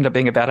 it'll end up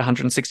being about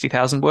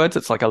 160,000 words.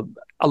 It's like a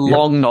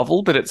long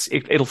novel, but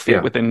it'll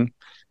fit within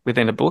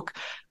a book.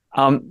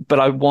 But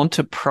I want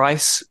to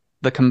price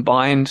the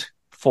combined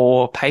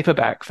 4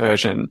 paperback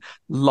version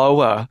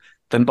lower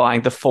than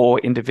buying the 4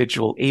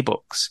 individual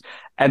ebooks.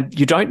 And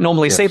you don't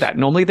normally see that.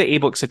 Normally the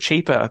ebooks are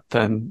cheaper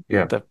than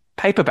the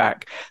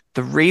paperback.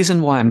 The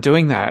reason why I'm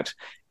doing that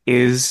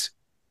is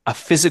a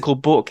physical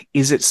book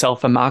is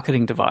itself a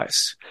marketing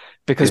device,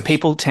 because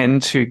people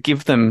tend to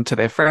give them to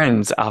their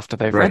friends after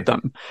they've read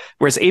them.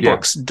 Whereas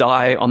ebooks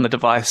die on the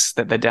device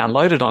that they're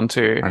downloaded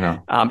onto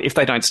if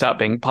they don't start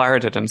being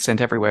pirated and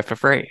sent everywhere for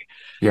free.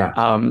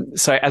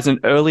 So as an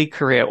early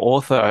career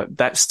author,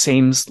 that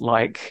seems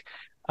like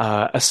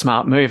a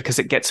smart move, because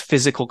it gets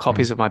physical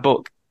copies of my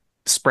book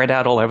spread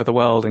out all over the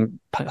world and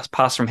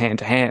passed from hand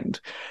to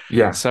hand.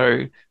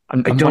 So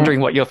I'm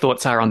wondering what your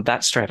thoughts are on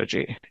that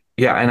strategy.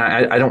 Yeah, and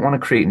I don't want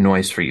to create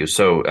noise for you,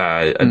 so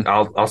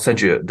I'll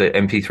send you the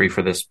MP3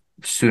 for this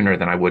sooner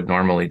than I would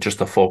normally, just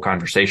a full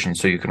conversation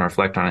so you can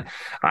reflect on it.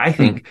 I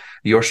think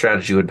your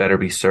strategy would better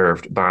be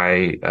served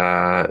by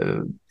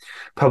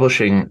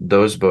publishing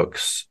those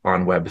books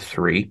on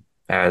Web3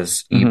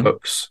 as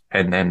ebooks,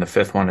 and then the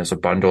 5th one is a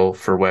bundle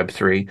for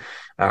Web3.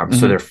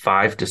 So there are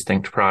 5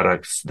 distinct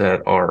products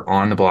that are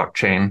on the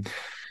blockchain,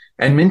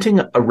 and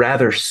minting a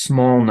rather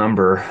small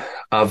number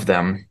of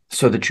them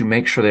so that you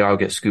make sure they all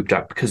get scooped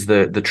up. Because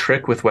the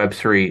trick with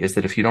Web3 is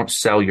that if you don't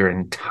sell your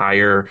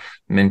entire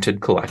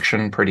minted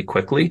collection pretty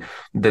quickly,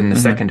 then the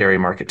secondary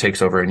market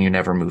takes over and you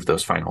never move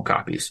those final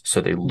copies. So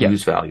they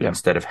lose value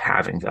instead of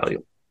having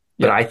value.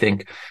 But I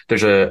think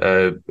there's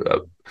a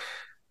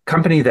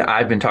company that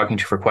I've been talking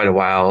to for quite a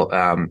while,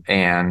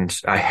 and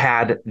I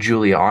had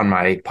Julia on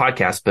my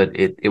podcast, but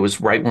it was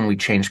right when we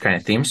changed kind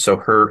of themes. So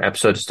her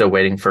episode is still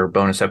waiting for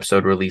bonus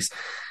episode release.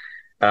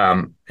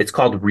 It's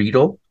called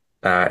Readle,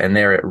 and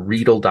they're at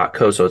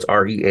readle.co. So it's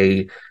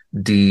READL.co.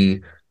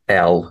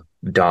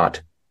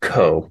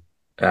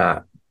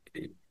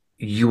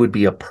 You would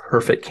be a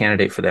perfect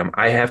candidate for them.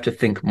 I have to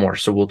think more,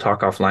 so we'll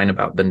talk offline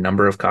about the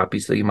number of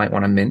copies that you might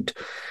want to mint.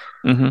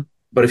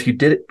 But if you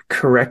did it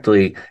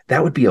correctly,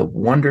 that would be a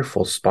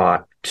wonderful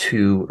spot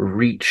to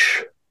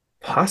reach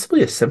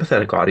possibly a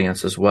sympathetic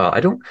audience as well. I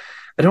don't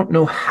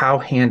know how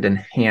hand in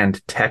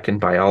hand tech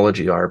and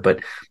biology are,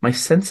 but my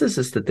sense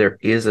is that there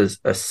is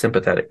a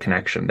sympathetic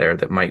connection there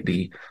that might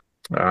be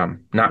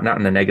not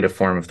in the negative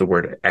form of the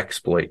word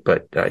exploit,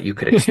 but you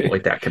could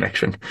exploit that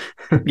connection.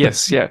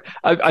 Yes, yeah.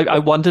 I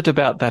wondered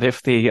about that,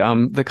 if the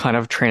kind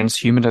of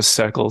transhumanist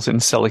circles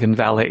in Silicon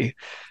Valley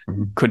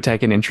could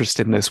take an interest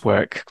in this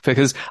work,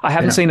 because I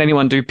haven't seen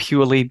anyone do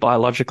purely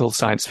biological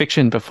science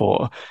fiction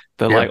before.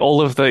 Like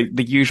all of the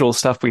usual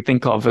stuff we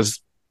think of as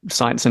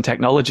science and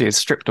technology is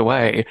stripped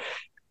away.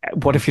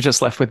 What if you're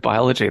just left with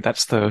biology?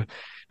 That's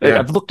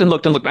I've looked and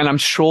looked and looked, and I'm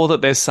sure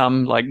that there's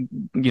some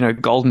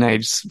golden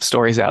age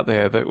stories out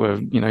there that were,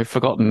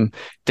 forgotten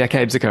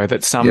decades ago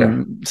that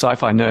some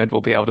sci-fi nerd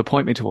will be able to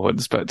point me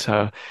towards. But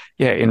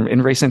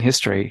in recent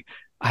history,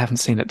 I haven't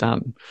seen it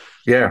done.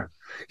 Yeah.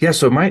 Yeah.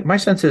 So my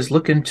sense is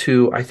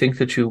I think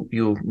that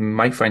you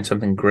might find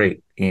something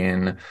great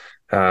in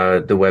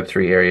the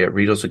Web3 area.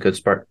 Readel's a good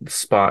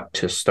spot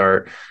to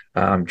start.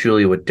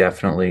 Julia would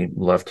definitely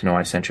love to know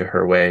I sent you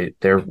her way.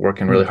 They're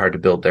working really hard to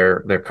build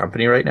their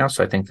company right now.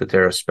 So I think that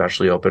they're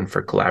especially open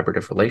for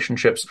collaborative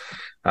relationships.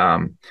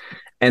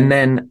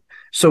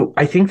 So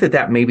I think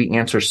that maybe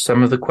answers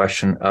some of the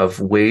question of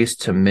ways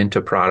to mint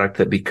a product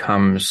that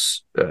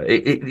becomes,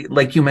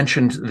 like you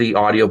mentioned, the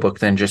audiobook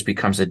then just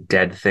becomes a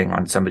dead thing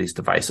on somebody's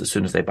device as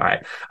soon as they buy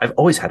it. I've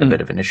always had a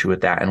bit of an issue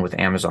with that and with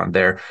Amazon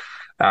there.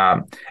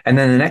 And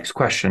then the next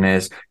question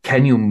is,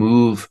 can you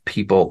move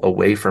people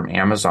away from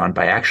Amazon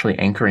by actually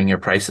anchoring your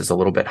prices a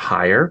little bit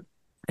higher?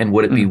 And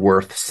would it be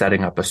worth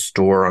setting up a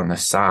store on the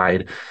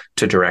side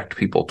to direct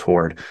people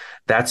toward?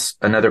 That's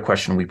another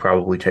question we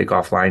probably take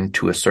offline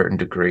to a certain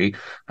degree.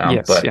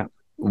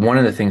 One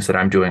of the things that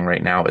I'm doing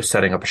right now is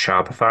setting up a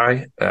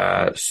Shopify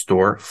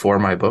store for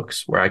my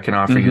books where I can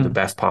offer you the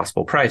best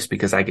possible price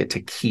because I get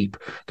to keep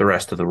the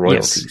rest of the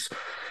royalties. Yes.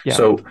 Yeah.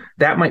 So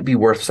that might be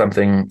worth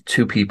something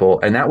to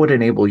people, and that would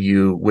enable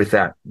you with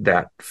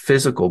that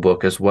physical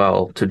book as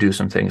well to do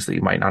some things that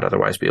you might not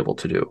otherwise be able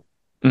to do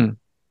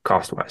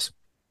cost-wise.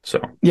 So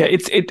yeah,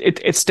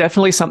 it's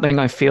definitely something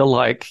I feel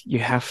like you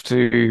have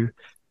to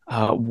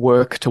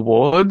work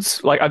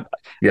towards.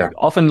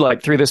 Often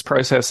through this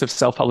process of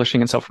self-publishing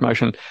and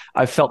self-promotion,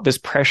 I've felt this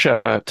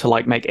pressure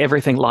to make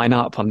everything line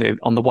up on the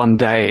one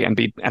day and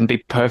be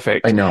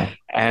perfect. I know,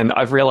 and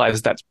I've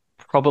realized that's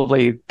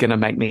probably going to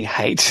make me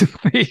hate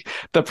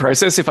the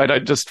process if I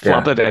don't just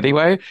flub it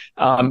anyway.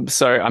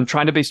 So I'm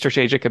trying to be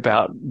strategic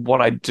about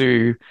what I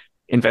do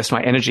invest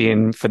my energy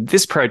in for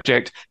this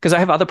project, because I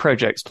have other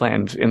projects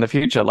planned in the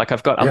future.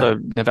 I've got other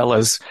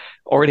novellas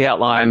already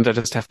outlined. I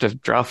just have to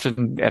draft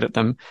and edit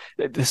them.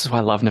 This is why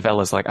I love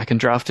novellas. I can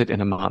draft it in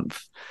a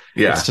month.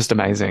 Yeah. It's just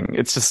amazing.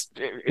 It's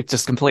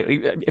just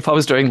completely, if I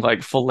was doing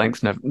full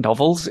length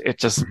novels, it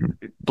just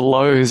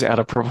blows out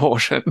of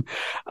proportion.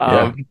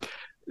 And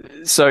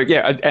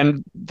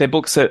they're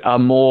books that are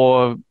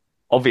more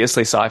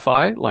obviously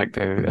sci-fi, like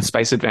a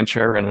space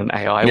adventure and an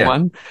AI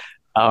one,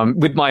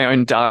 with my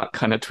own dark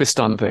kind of twist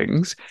on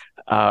things.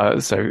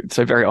 So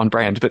very on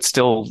brand, but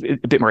still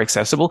a bit more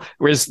accessible.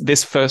 Whereas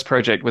this first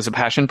project was a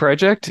passion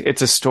project.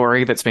 It's a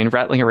story that's been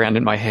rattling around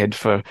in my head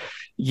for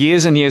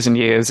years and years and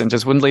years and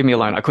just wouldn't leave me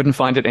alone. I couldn't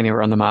find it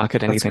anywhere on the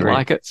market, anything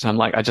like it. So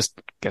I'm I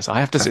just guess I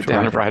have to sit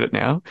down and write it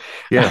now.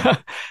 Yeah.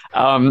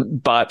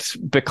 But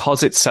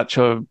because it's such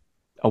a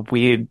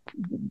weird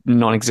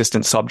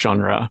non-existent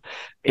subgenre,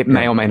 it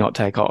may or may not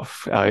take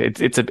off.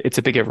 It's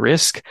a bigger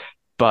risk,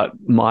 but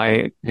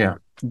my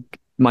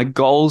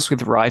goals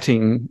with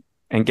writing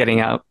and getting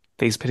out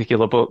these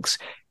particular books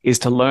is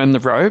to learn the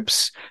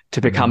ropes,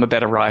 to become a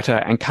better writer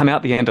and come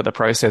out the end of the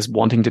process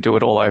wanting to do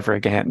it all over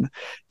again.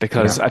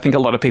 Because I think a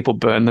lot of people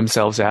burn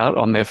themselves out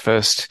on their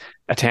first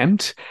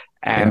attempt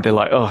and they're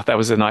like, oh, that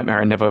was a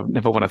nightmare. I never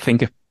want to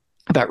think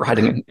about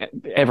writing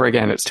ever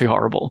again. It's too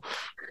horrible.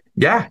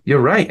 Yeah, you're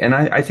right. And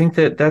I think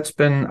that's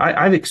been,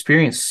 I've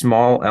experienced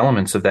small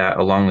elements of that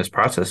along this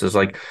process. Is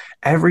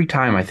every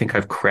time I think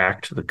I've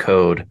cracked the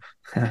code,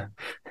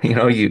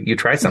 you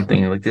try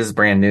something this is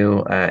brand new,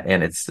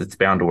 and it's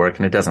bound to work,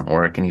 and it doesn't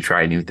work, and you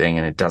try a new thing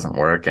and it doesn't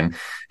work. And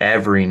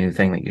every new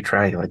thing that you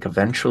try,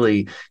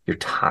 eventually you're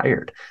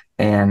tired.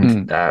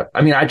 And,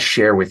 I'd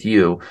share with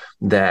you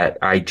that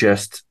I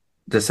just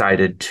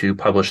decided to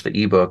publish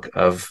the ebook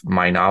of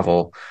my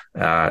novel,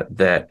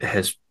 that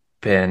has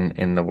been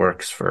in the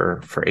works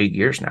for 8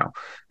 years now.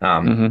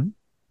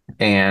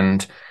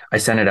 And I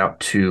sent it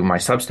out to my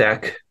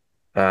Substack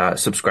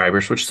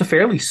subscribers, which is a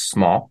fairly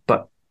small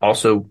but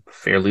also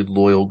fairly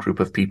loyal group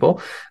of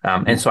people.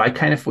 And so I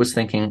kind of was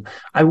thinking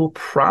I will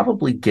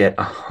probably get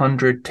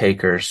 100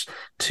 takers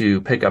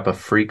to pick up a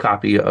free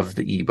copy of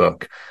the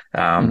ebook,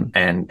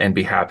 and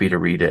be happy to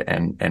read it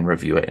and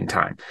review it in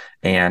time.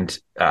 And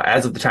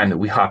as of the time that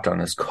we hopped on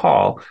this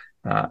call,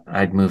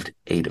 I'd moved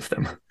 8 of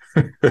them.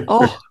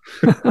 Oh.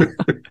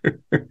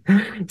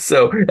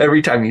 So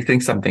every time you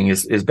think something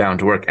is bound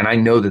to work, and I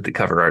know that the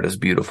cover art is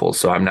beautiful,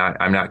 so I'm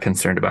not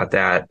concerned about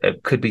that.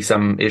 It could be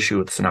some issue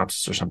with the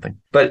synopsis or something,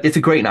 but it's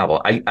a great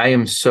novel. I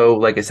am so,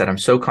 like I said, I'm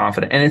so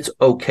confident, and it's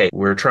okay.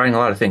 We're trying a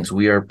lot of things.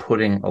 We are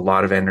putting a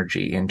lot of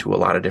energy into a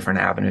lot of different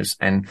avenues,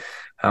 and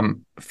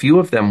few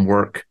of them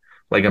work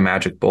like a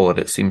magic bullet.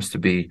 It seems to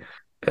be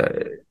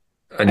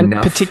and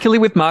particularly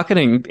with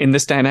marketing in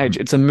this day and age,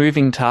 it's a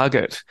moving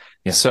target.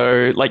 Yeah.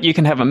 So you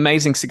can have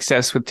amazing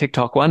success with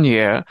TikTok one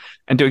year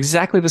and do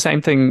exactly the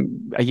same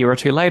thing a year or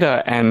two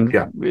later, and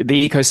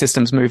the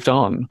ecosystem's moved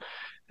on.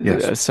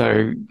 Yes.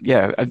 So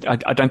yeah,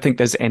 I don't think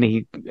there's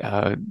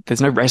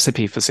there's no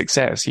recipe for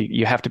success.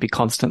 You have to be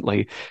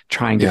constantly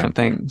trying different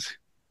things.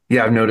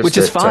 Yeah, I've noticed which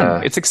is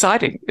fun. It's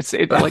exciting. It's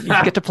like you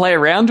get to play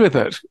around with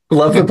it.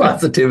 Love the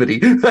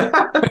positivity.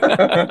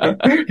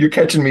 You're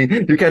catching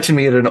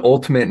me at an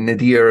ultimate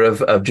nadir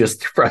of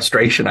just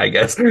frustration, I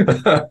guess.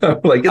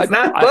 Like it's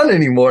not fun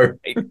anymore.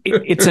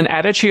 It's an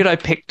attitude I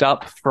picked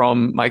up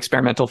from my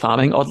experimental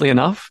farming, oddly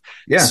enough.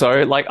 Yeah.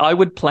 So like I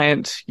would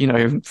plant,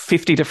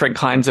 50 different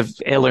kinds of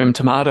heirloom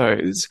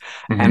tomatoes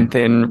and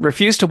then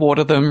refuse to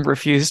water them,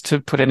 refuse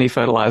to put any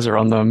fertilizer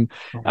on them.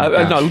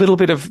 A little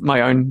bit of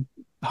my own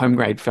home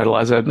grade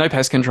fertilizer, no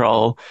pest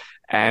control,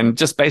 and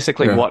just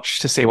basically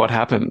watch to see what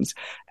happens.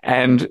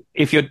 And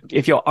if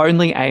your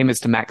only aim is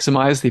to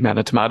maximize the amount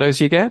of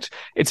tomatoes you get,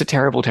 it's a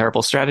terrible,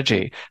 terrible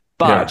strategy.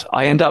 But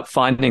I end up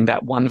finding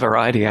that one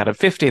variety out of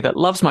 50 that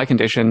loves my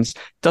conditions,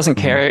 doesn't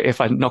care if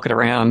I knock it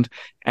around,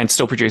 and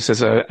still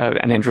produces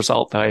an end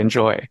result that I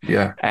enjoy.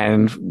 Yeah.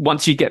 And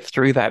once you get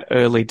through that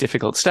early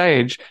difficult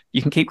stage,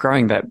 you can keep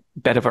growing that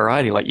better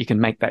variety. Like you can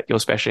make that your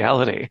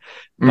speciality.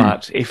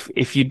 But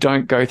if you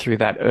don't go through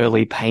that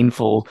early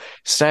painful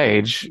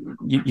stage,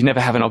 you never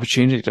have an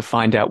opportunity to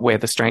find out where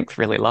the strength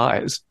really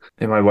lies.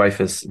 And my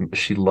wife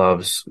she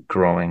loves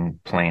growing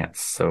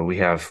plants. So we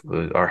have,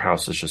 our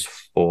house is just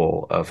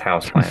full of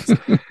houseplants.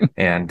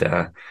 And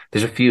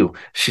there's a few.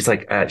 She's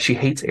like, she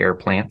hates air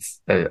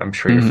plants. I'm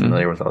sure you're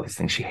familiar with all these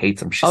things. She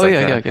hates them. She's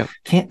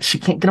she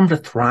can't get them to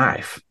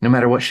thrive no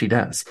matter what she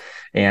does.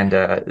 And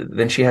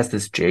then she has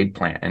this jade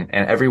plant, and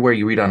everywhere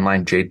you read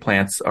online, jade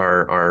plants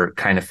are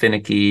kind of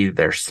finicky.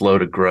 They're slow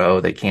to grow.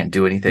 They can't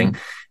do anything.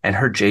 And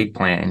her jade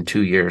plant in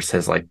 2 years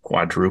has like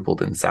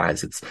quadrupled in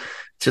size. It's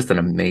just an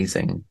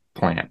amazing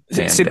plant.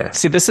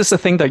 See, this is the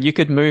thing though. You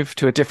could move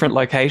to a different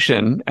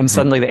location and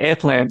suddenly the air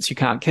plants you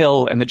can't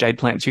kill and the jade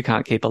plants you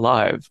can't keep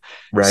alive.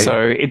 Right.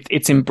 So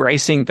it's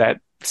embracing that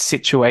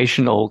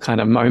situational kind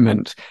of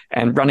moment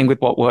and running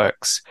with what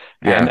works.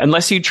 Yeah. And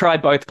unless you try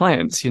both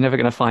plants, you're never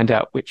going to find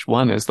out which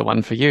one is the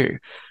one for you.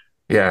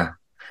 Yeah.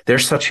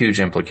 There's such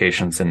huge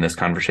implications in this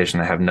conversation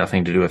that have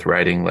nothing to do with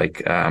writing.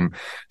 Like,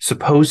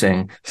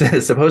 supposing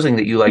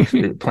that you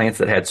like plants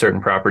that had certain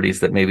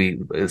properties that maybe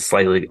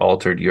slightly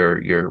altered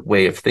your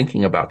way of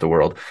thinking about the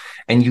world,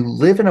 and you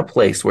live in a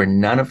place where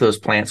none of those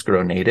plants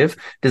grow native,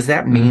 does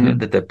that mean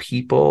that the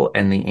people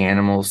and the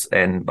animals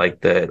and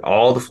like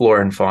all the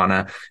flora and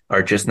fauna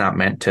are just not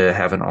meant to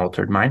have an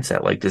altered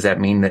mindset? Like, does that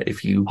mean that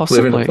if you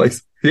live in a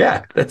place?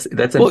 Yeah, that's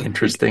an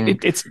interesting.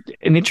 It's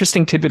an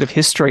interesting tidbit of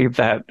history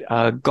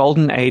that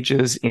golden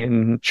ages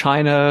in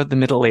China, the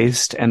Middle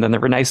East, and then the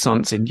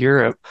Renaissance in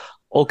Europe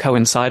all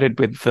coincided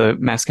with the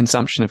mass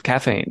consumption of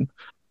caffeine.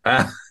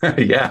 Yeah.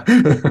 Yeah,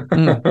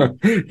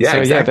 Yeah, so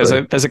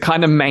exactly. there's a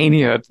kind of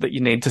mania that you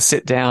need to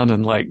sit down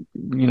and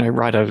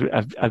write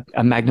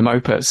a magnum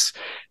opus.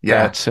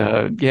 Yeah.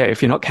 That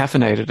if you're not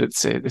caffeinated,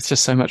 it's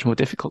just so much more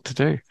difficult to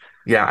do.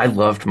 Yeah, I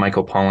loved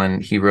Michael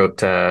Pollan. He wrote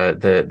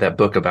that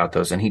book about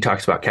those, and he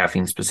talks about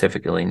caffeine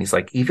specifically. And he's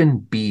like, even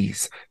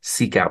bees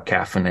seek out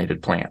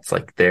caffeinated plants.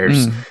 Like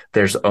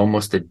there's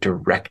almost a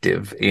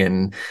directive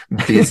in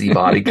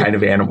busybody kind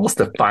of animals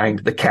to find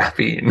the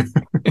caffeine.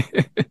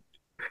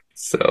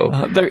 So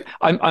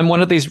I'm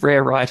one of these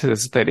rare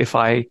writers that if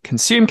I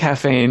consume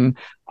caffeine,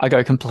 I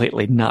go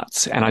completely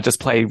nuts and I just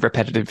play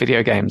repetitive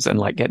video games and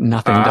like get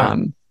nothing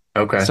done.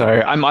 Okay. So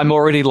I'm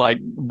already like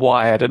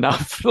wired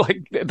enough.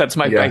 Like that's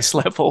my base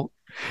level.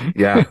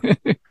 Yeah.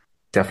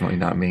 Definitely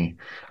not me.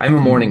 I'm a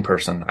morning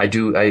person. I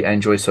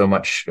enjoy so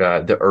much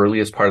the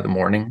earliest part of the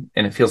morning,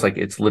 and it feels like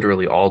it's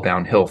literally all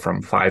downhill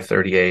from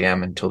 5:30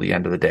 a.m. until the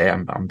end of the day.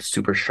 I'm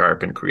super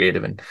sharp and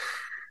creative and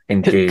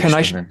engaged.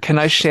 Can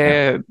I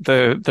share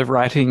the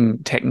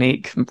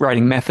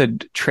writing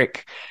method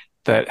trick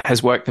that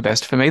has worked the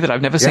best for me that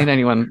I've never seen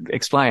anyone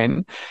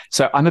explain?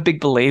 So I'm a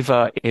big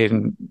believer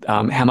in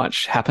how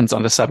much happens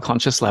on a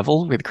subconscious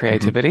level with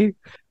creativity.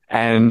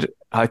 And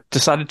I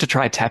decided to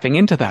try tapping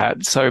into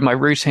that. So my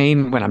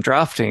routine when I'm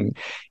drafting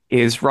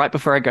is right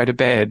before I go to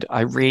bed,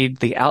 I read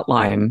the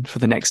outline for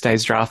the next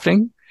day's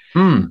drafting.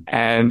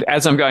 And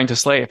as I'm going to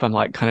sleep, I'm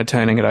like kind of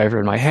turning it over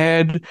in my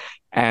head.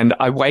 And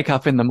I wake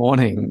up in the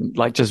morning,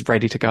 like just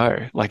ready to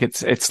go. Like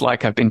it's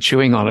like I've been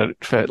chewing on it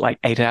for like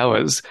 8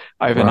 hours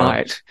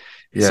overnight.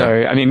 Wow. Yeah.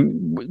 So, I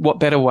mean, what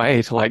better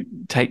way to like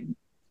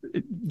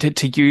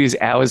to use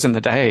hours in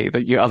the day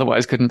that you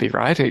otherwise couldn't be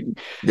writing?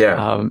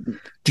 Yeah.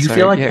 Do you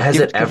feel like, has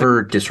it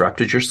ever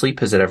disrupted your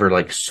sleep? Has it ever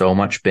like so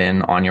much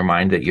been on your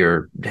mind that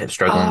you're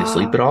struggling to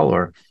sleep at all,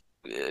 or?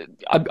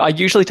 I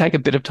usually take a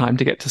bit of time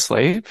to get to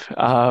sleep.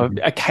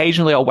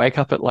 Occasionally I'll wake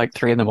up at like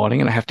 3 a.m.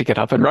 and I have to get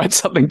up and write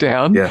something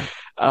down. Yeah.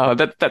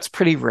 That's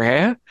pretty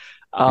rare.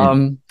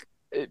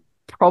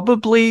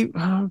 Probably,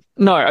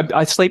 no,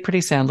 I sleep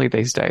pretty soundly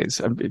these days.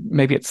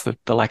 Maybe it's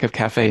the lack of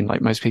caffeine, like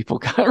most people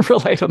can't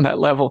relate on that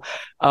level.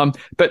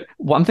 But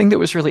one thing that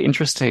was really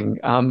interesting,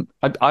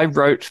 I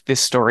wrote this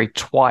story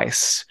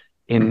twice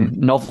in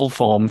novel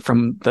form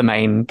from the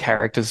main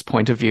character's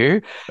point of view.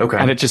 Okay.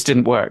 And it just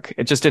didn't work.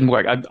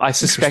 I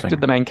suspected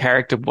the main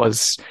character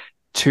was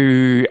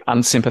too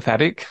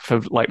unsympathetic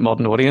for like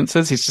modern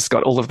audiences. He's just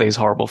got all of these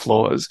horrible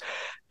flaws.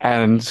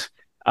 And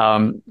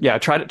I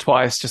tried it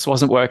twice, just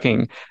wasn't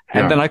working.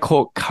 And then I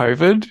caught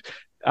COVID.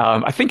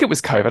 I think it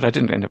was COVID. I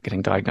didn't end up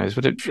getting diagnosed,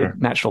 but it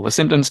matched all the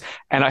symptoms.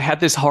 And I had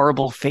this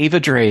horrible fever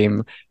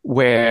dream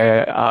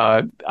where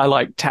I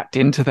like tapped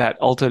into that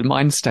altered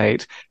mind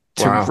state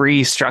to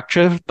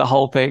restructure the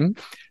whole thing.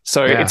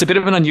 So it's a bit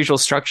of an unusual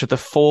structure. The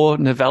 4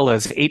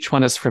 novellas, each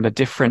one is from a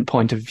different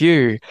point of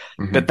view,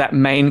 but that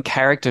main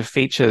character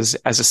features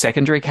as a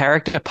secondary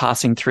character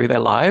passing through their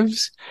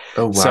lives.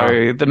 Oh, wow.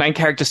 So the main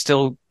character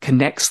still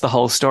connects the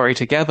whole story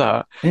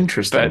together.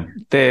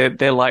 Interesting. But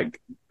they're like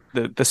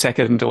the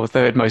second or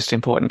third most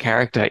important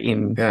character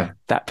in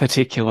that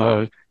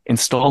particular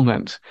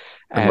installment.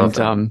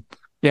 And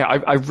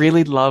I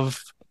really love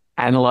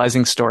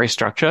analyzing story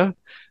structure.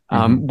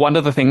 One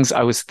of the things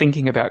I was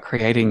thinking about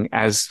creating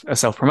as a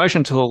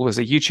self-promotion tool was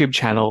a YouTube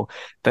channel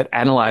that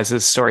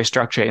analyzes story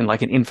structure in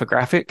like an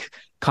infographic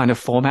kind of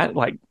format,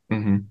 like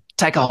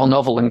take a whole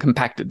novel and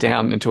compact it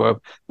down into a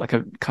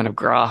kind of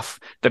graph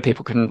that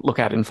people can look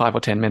at in 5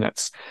 or 10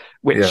 minutes,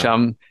 which,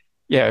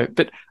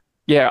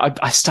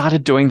 I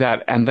started doing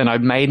that, and then I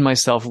made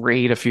myself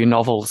read a few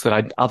novels that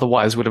I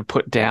otherwise would have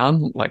put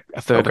down like a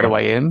third of the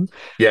way in.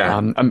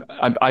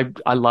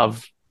 I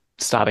love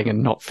starting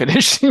and not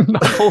finishing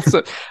novels.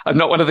 I'm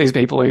not one of these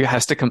people who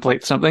has to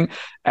complete something.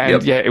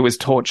 And it was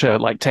torture,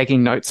 like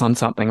taking notes on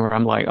something where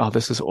I'm like, oh,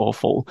 this is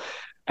awful.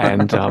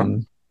 And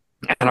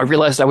and I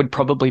realized I would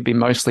probably be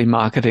mostly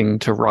marketing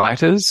to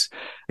writers,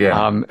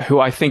 who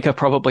I think are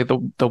probably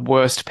the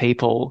worst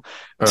people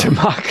to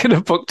market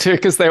a book to,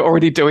 because they're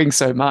already doing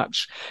so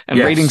much and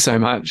reading so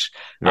much.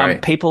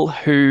 People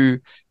who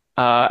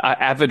are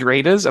avid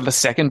readers are the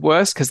second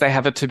worst, because they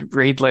have a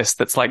to-read list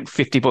that's like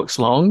 50 books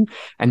long,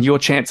 and your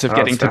chance of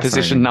getting to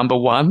position number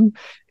 1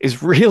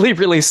 is really,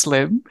 really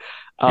slim.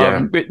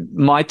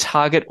 My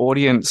target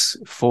audience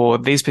for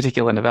these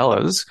particular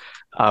novellas,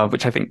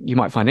 which I think you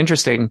might find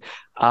interesting,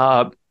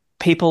 are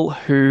people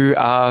who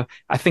I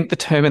think the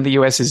term in the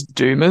US is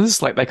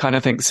doomers. Like they kind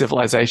of think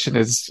civilization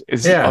is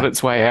on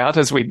its way out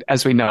as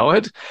we know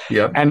it.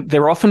 And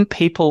they're often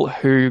people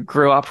who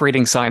grew up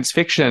reading science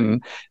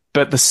fiction,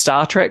 but the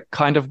Star Trek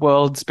kind of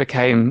worlds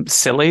became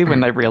silly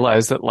when they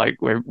realized that like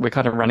we're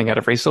kind of running out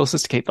of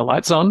resources to keep the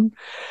lights on.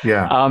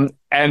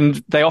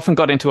 And they often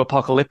got into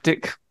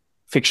apocalyptic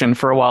fiction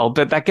for a while,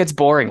 but that gets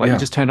boring. Like you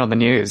just turn on the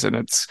news and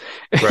it's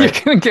you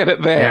can get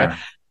it there.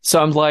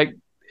 So I'm like,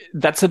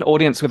 that's an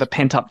audience with a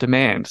pent-up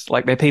demand.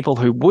 Like they're people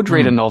who would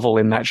read a novel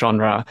in that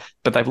genre,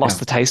 but they've lost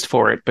the taste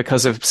for it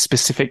because of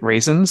specific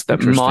reasons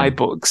that my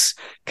books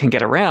can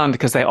get around,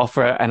 because they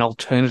offer an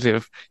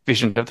alternative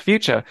vision of the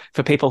future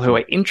for people who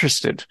are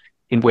interested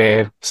in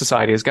where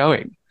society is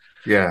going.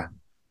 Yeah,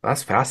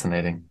 that's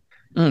fascinating.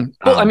 Well,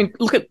 I mean,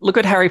 look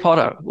at Harry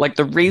Potter. Like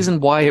the reason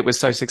why it was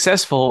so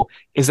successful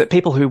is that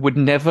people who would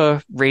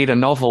never read a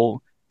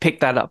novel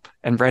picked that up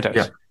and read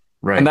it.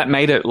 And that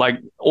made it like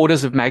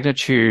orders of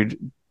magnitude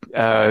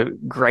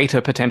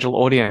greater potential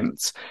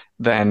audience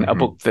than a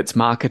book that's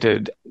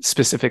marketed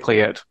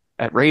specifically at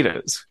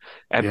readers,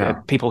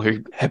 at people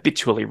who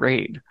habitually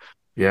read.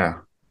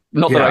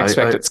 Not that I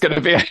expect it's going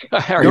to be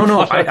a Harry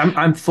Potter.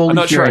 I'm fully I'm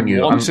not sure I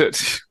you. want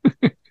it.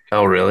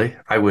 Oh, really?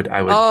 I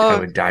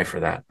would die for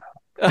that.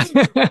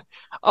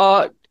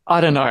 I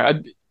don't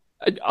know.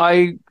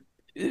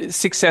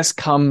 Success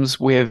comes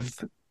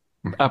with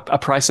a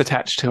price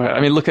attached to it.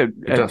 I mean, look at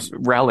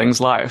Rowling's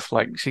life.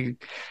 Like she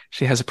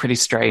has a pretty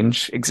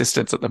strange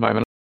existence at the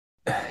moment.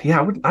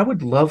 Yeah, I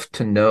would love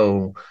to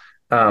know.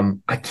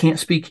 I can't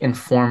speak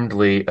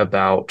informedly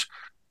about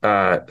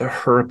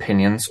her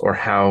opinions or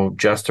how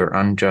just or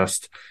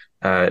unjust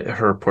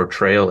her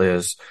portrayal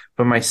is,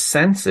 but my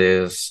sense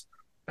is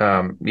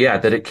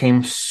that it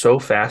came so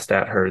fast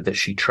at her that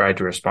she tried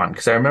to respond.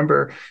 Because I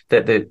remember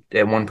that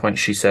at one point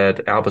she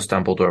said Albus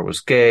Dumbledore was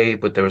gay,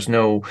 but there was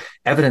no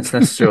evidence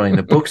necessarily in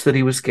the books that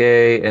he was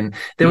gay. And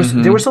there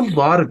was a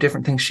lot of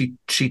different things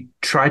she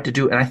tried to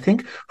do. And I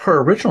think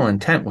her original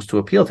intent was to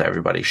appeal to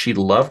everybody. She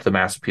loved the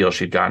mass appeal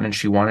she'd gotten, and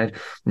she wanted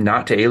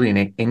not to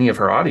alienate any of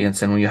her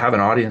audience. And when you have an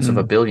audience of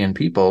 1 billion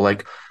people,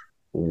 like,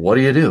 what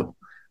do you do?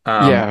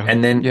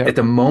 And then at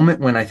the moment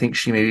when I think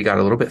she maybe got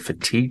a little bit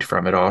fatigued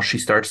from it all, she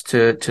starts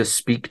to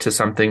speak to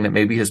something that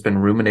maybe has been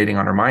ruminating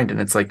on her mind. And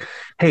it's like,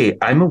 hey,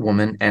 I'm a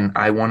woman and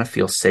I want to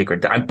feel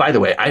sacred. By the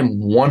way, I'm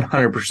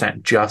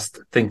 100% just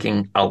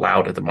thinking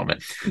aloud at the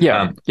moment.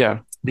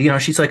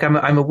 She's like,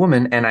 I'm a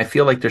woman and I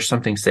feel like there's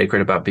something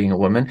sacred about being a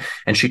woman.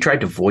 And she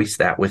tried to voice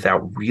that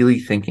without really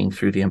thinking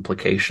through the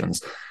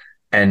implications.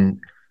 And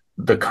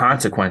the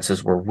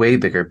consequences were way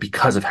bigger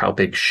because of how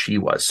big she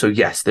was. So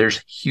yes,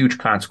 there's huge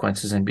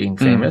consequences in being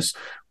famous,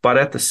 but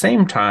at the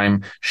same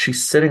time,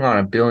 she's sitting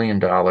on $1 billion,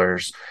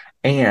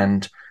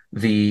 and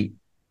the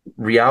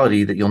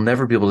reality that you'll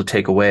never be able to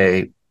take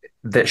away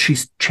that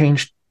she's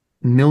changed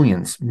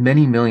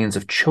many millions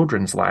of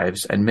children's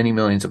lives and many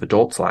millions of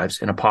adults'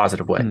 lives in a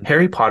positive way.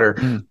 Harry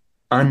Potter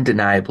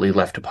undeniably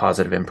left a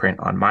positive imprint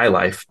on my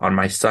life, on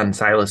my son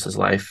Silas's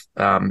life,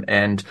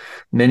 and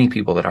many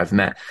people that I've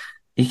met.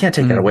 You can't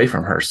take that away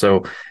from her.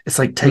 So it's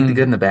like, take the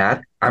good and the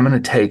bad. I'm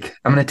going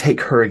to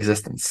take her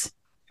existence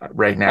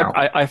right now.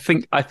 I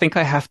think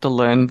I have to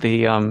learn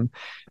the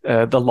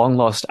long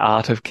lost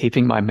art of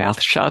keeping my mouth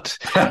shut.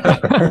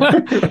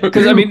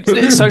 Because I mean,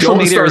 social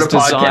media is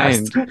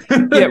designed.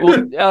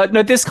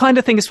 No, this kind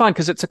of thing is fine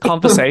because it's a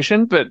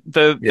conversation, but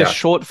the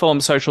short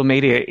form social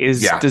media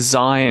is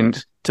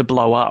designed to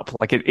blow up.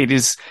 Like it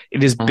is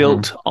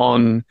built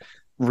on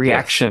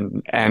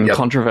reaction and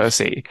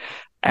controversy.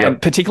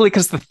 And particularly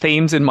because the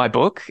themes in my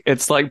book,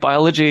 it's like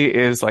biology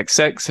is like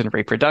sex and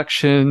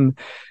reproduction,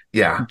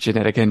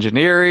 genetic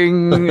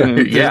engineering,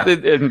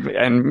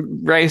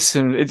 and race,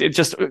 and it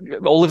just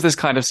all of this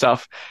kind of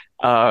stuff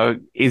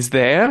is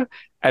there,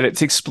 and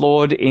it's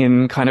explored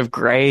in kind of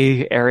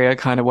gray area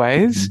kind of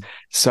ways.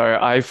 So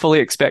I fully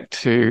expect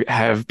to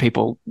have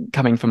people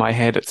coming for my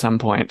head at some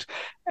point,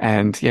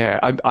 and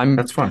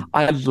that's fun.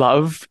 I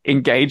love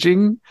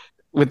engaging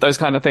with those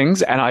kind of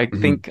things, and I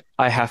think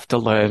I have to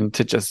learn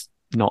to just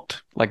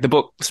not, like, the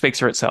book speaks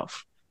for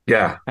itself.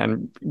 Yeah.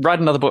 And write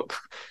another book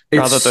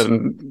rather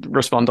than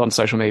respond on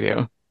social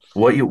media.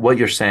 What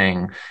you're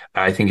saying,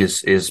 I think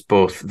is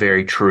both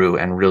very true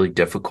and really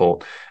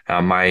difficult.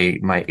 My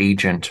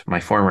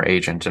former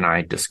agent and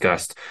I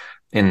discussed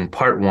in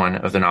part 1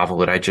 of the novel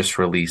that I just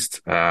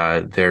released,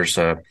 there's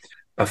a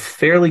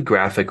fairly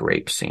graphic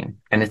rape scene,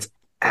 and it's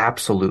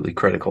absolutely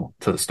critical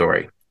to the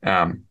story.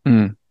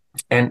 And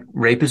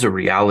rape is a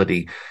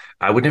reality.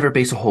 I would never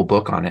base a whole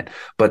book on it,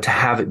 but to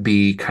have it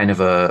be kind of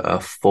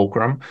a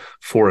fulcrum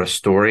for a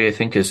story, I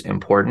think is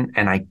important.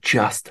 And I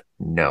just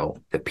know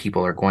that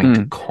people are going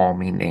to call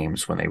me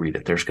names when they read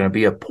it. There's going to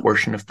be a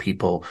portion of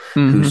people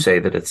who say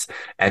that it's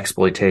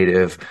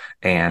exploitative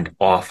and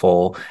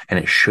awful and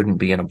it shouldn't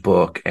be in a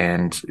book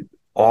and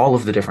all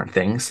of the different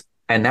things.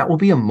 And that will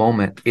be a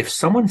moment, if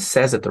someone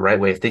says it the right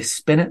way, if they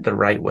spin it the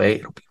right way,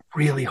 it'll be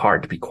really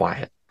hard to be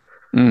quiet.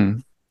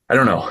 I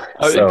don't know.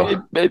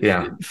 So,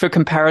 For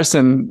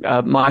comparison,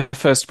 my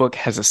first book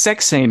has a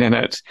sex scene in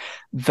it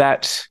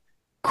that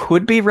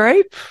could be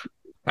rape,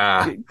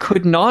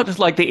 could not.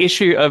 Like the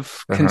issue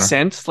of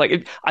consent.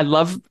 Like I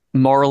love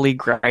morally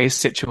gray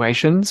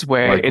situations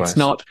where it's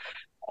not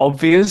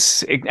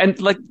obvious,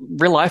 and like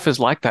real life is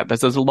like that.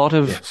 There's a lot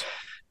of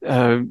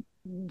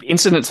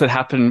incidents that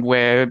happen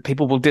where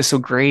people will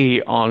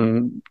disagree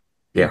on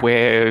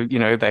where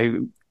they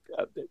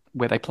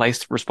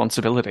place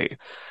responsibility.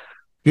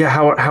 Yeah,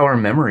 how our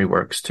memory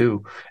works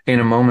too.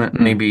 In a moment,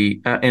 maybe,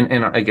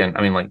 and again,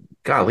 I mean, like,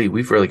 golly,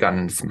 we've really gotten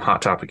into some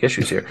hot topic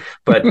issues here.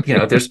 But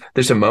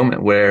there's a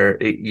moment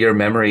where your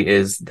memory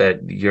is that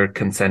you're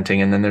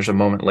consenting, and then there's a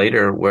moment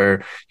later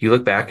where you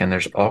look back and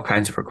there's all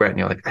kinds of regret, and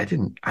you're like, I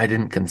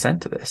didn't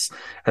consent to this.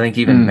 I think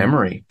even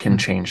memory can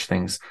change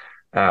things.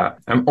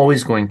 I'm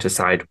always going to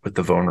side with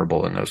the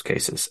vulnerable in those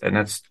cases, and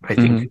that's, I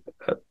think,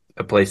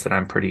 a place that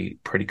I'm pretty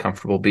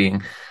comfortable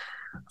being.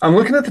 I'm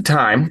looking at the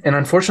time, and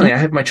unfortunately, I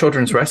have my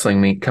children's wrestling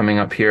meet coming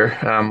up here,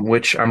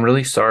 which I'm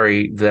really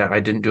sorry that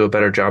I didn't do a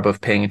better job of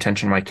paying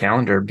attention to my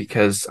calendar,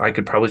 because I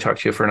could probably talk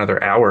to you for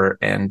another hour,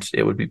 and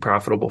it would be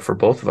profitable for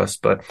both of us.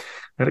 But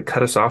I'm going to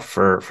cut us off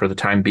for the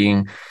time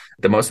being.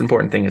 The most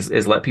important thing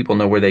is let people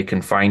know where they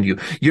can find you.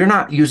 You're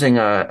not using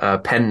a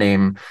pen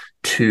name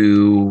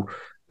to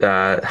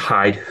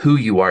hide who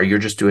you are. You're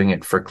just doing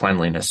it for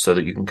cleanliness so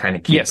that you can kind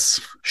of keep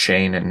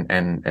Shane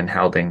and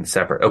Haldane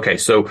separate. Okay,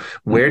 so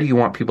where do you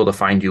want people to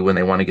find you when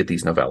they want to get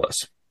these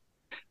novellas?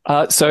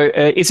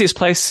 Easiest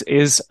place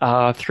is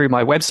through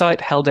my website,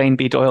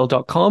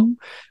 haldanebdoyle.com,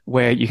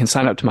 where you can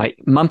sign up to my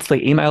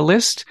monthly email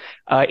list.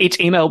 Each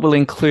email will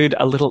include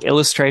a little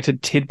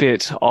illustrated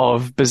tidbit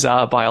of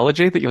bizarre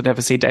biology that you'll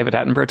never see David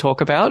Attenborough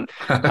talk about,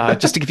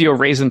 just to give you a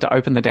reason to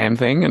open the damn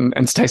thing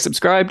and stay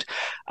subscribed.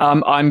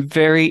 I'm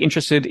very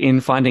interested in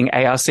finding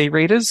ARC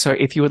readers. So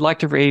if you would like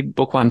to read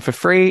book 1 for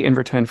free in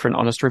return for an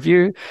honest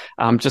review,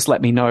 just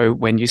let me know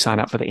when you sign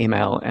up for the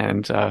email,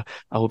 and I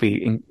will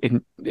be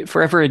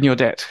forever in your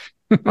debt.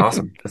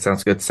 Awesome. That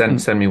sounds good.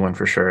 Send me one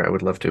for sure. I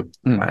would love to.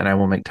 And I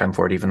will make time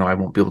for it, even though I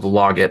won't be able to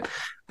log it.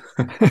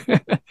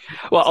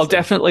 Well, I'll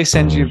definitely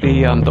send you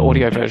the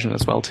audio version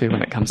as well too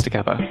when it comes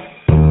together.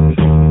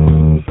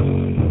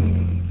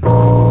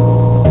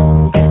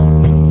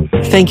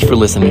 Thank you for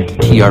listening to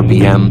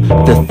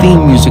TRBM. The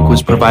theme music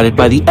was provided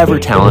by the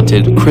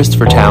ever-talented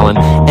Christopher Talon.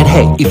 And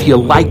hey, if you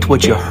liked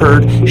what you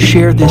heard,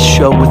 share this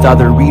show with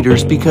other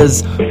readers,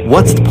 because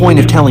what's the point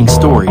of telling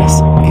stories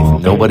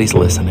if nobody's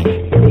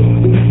listening?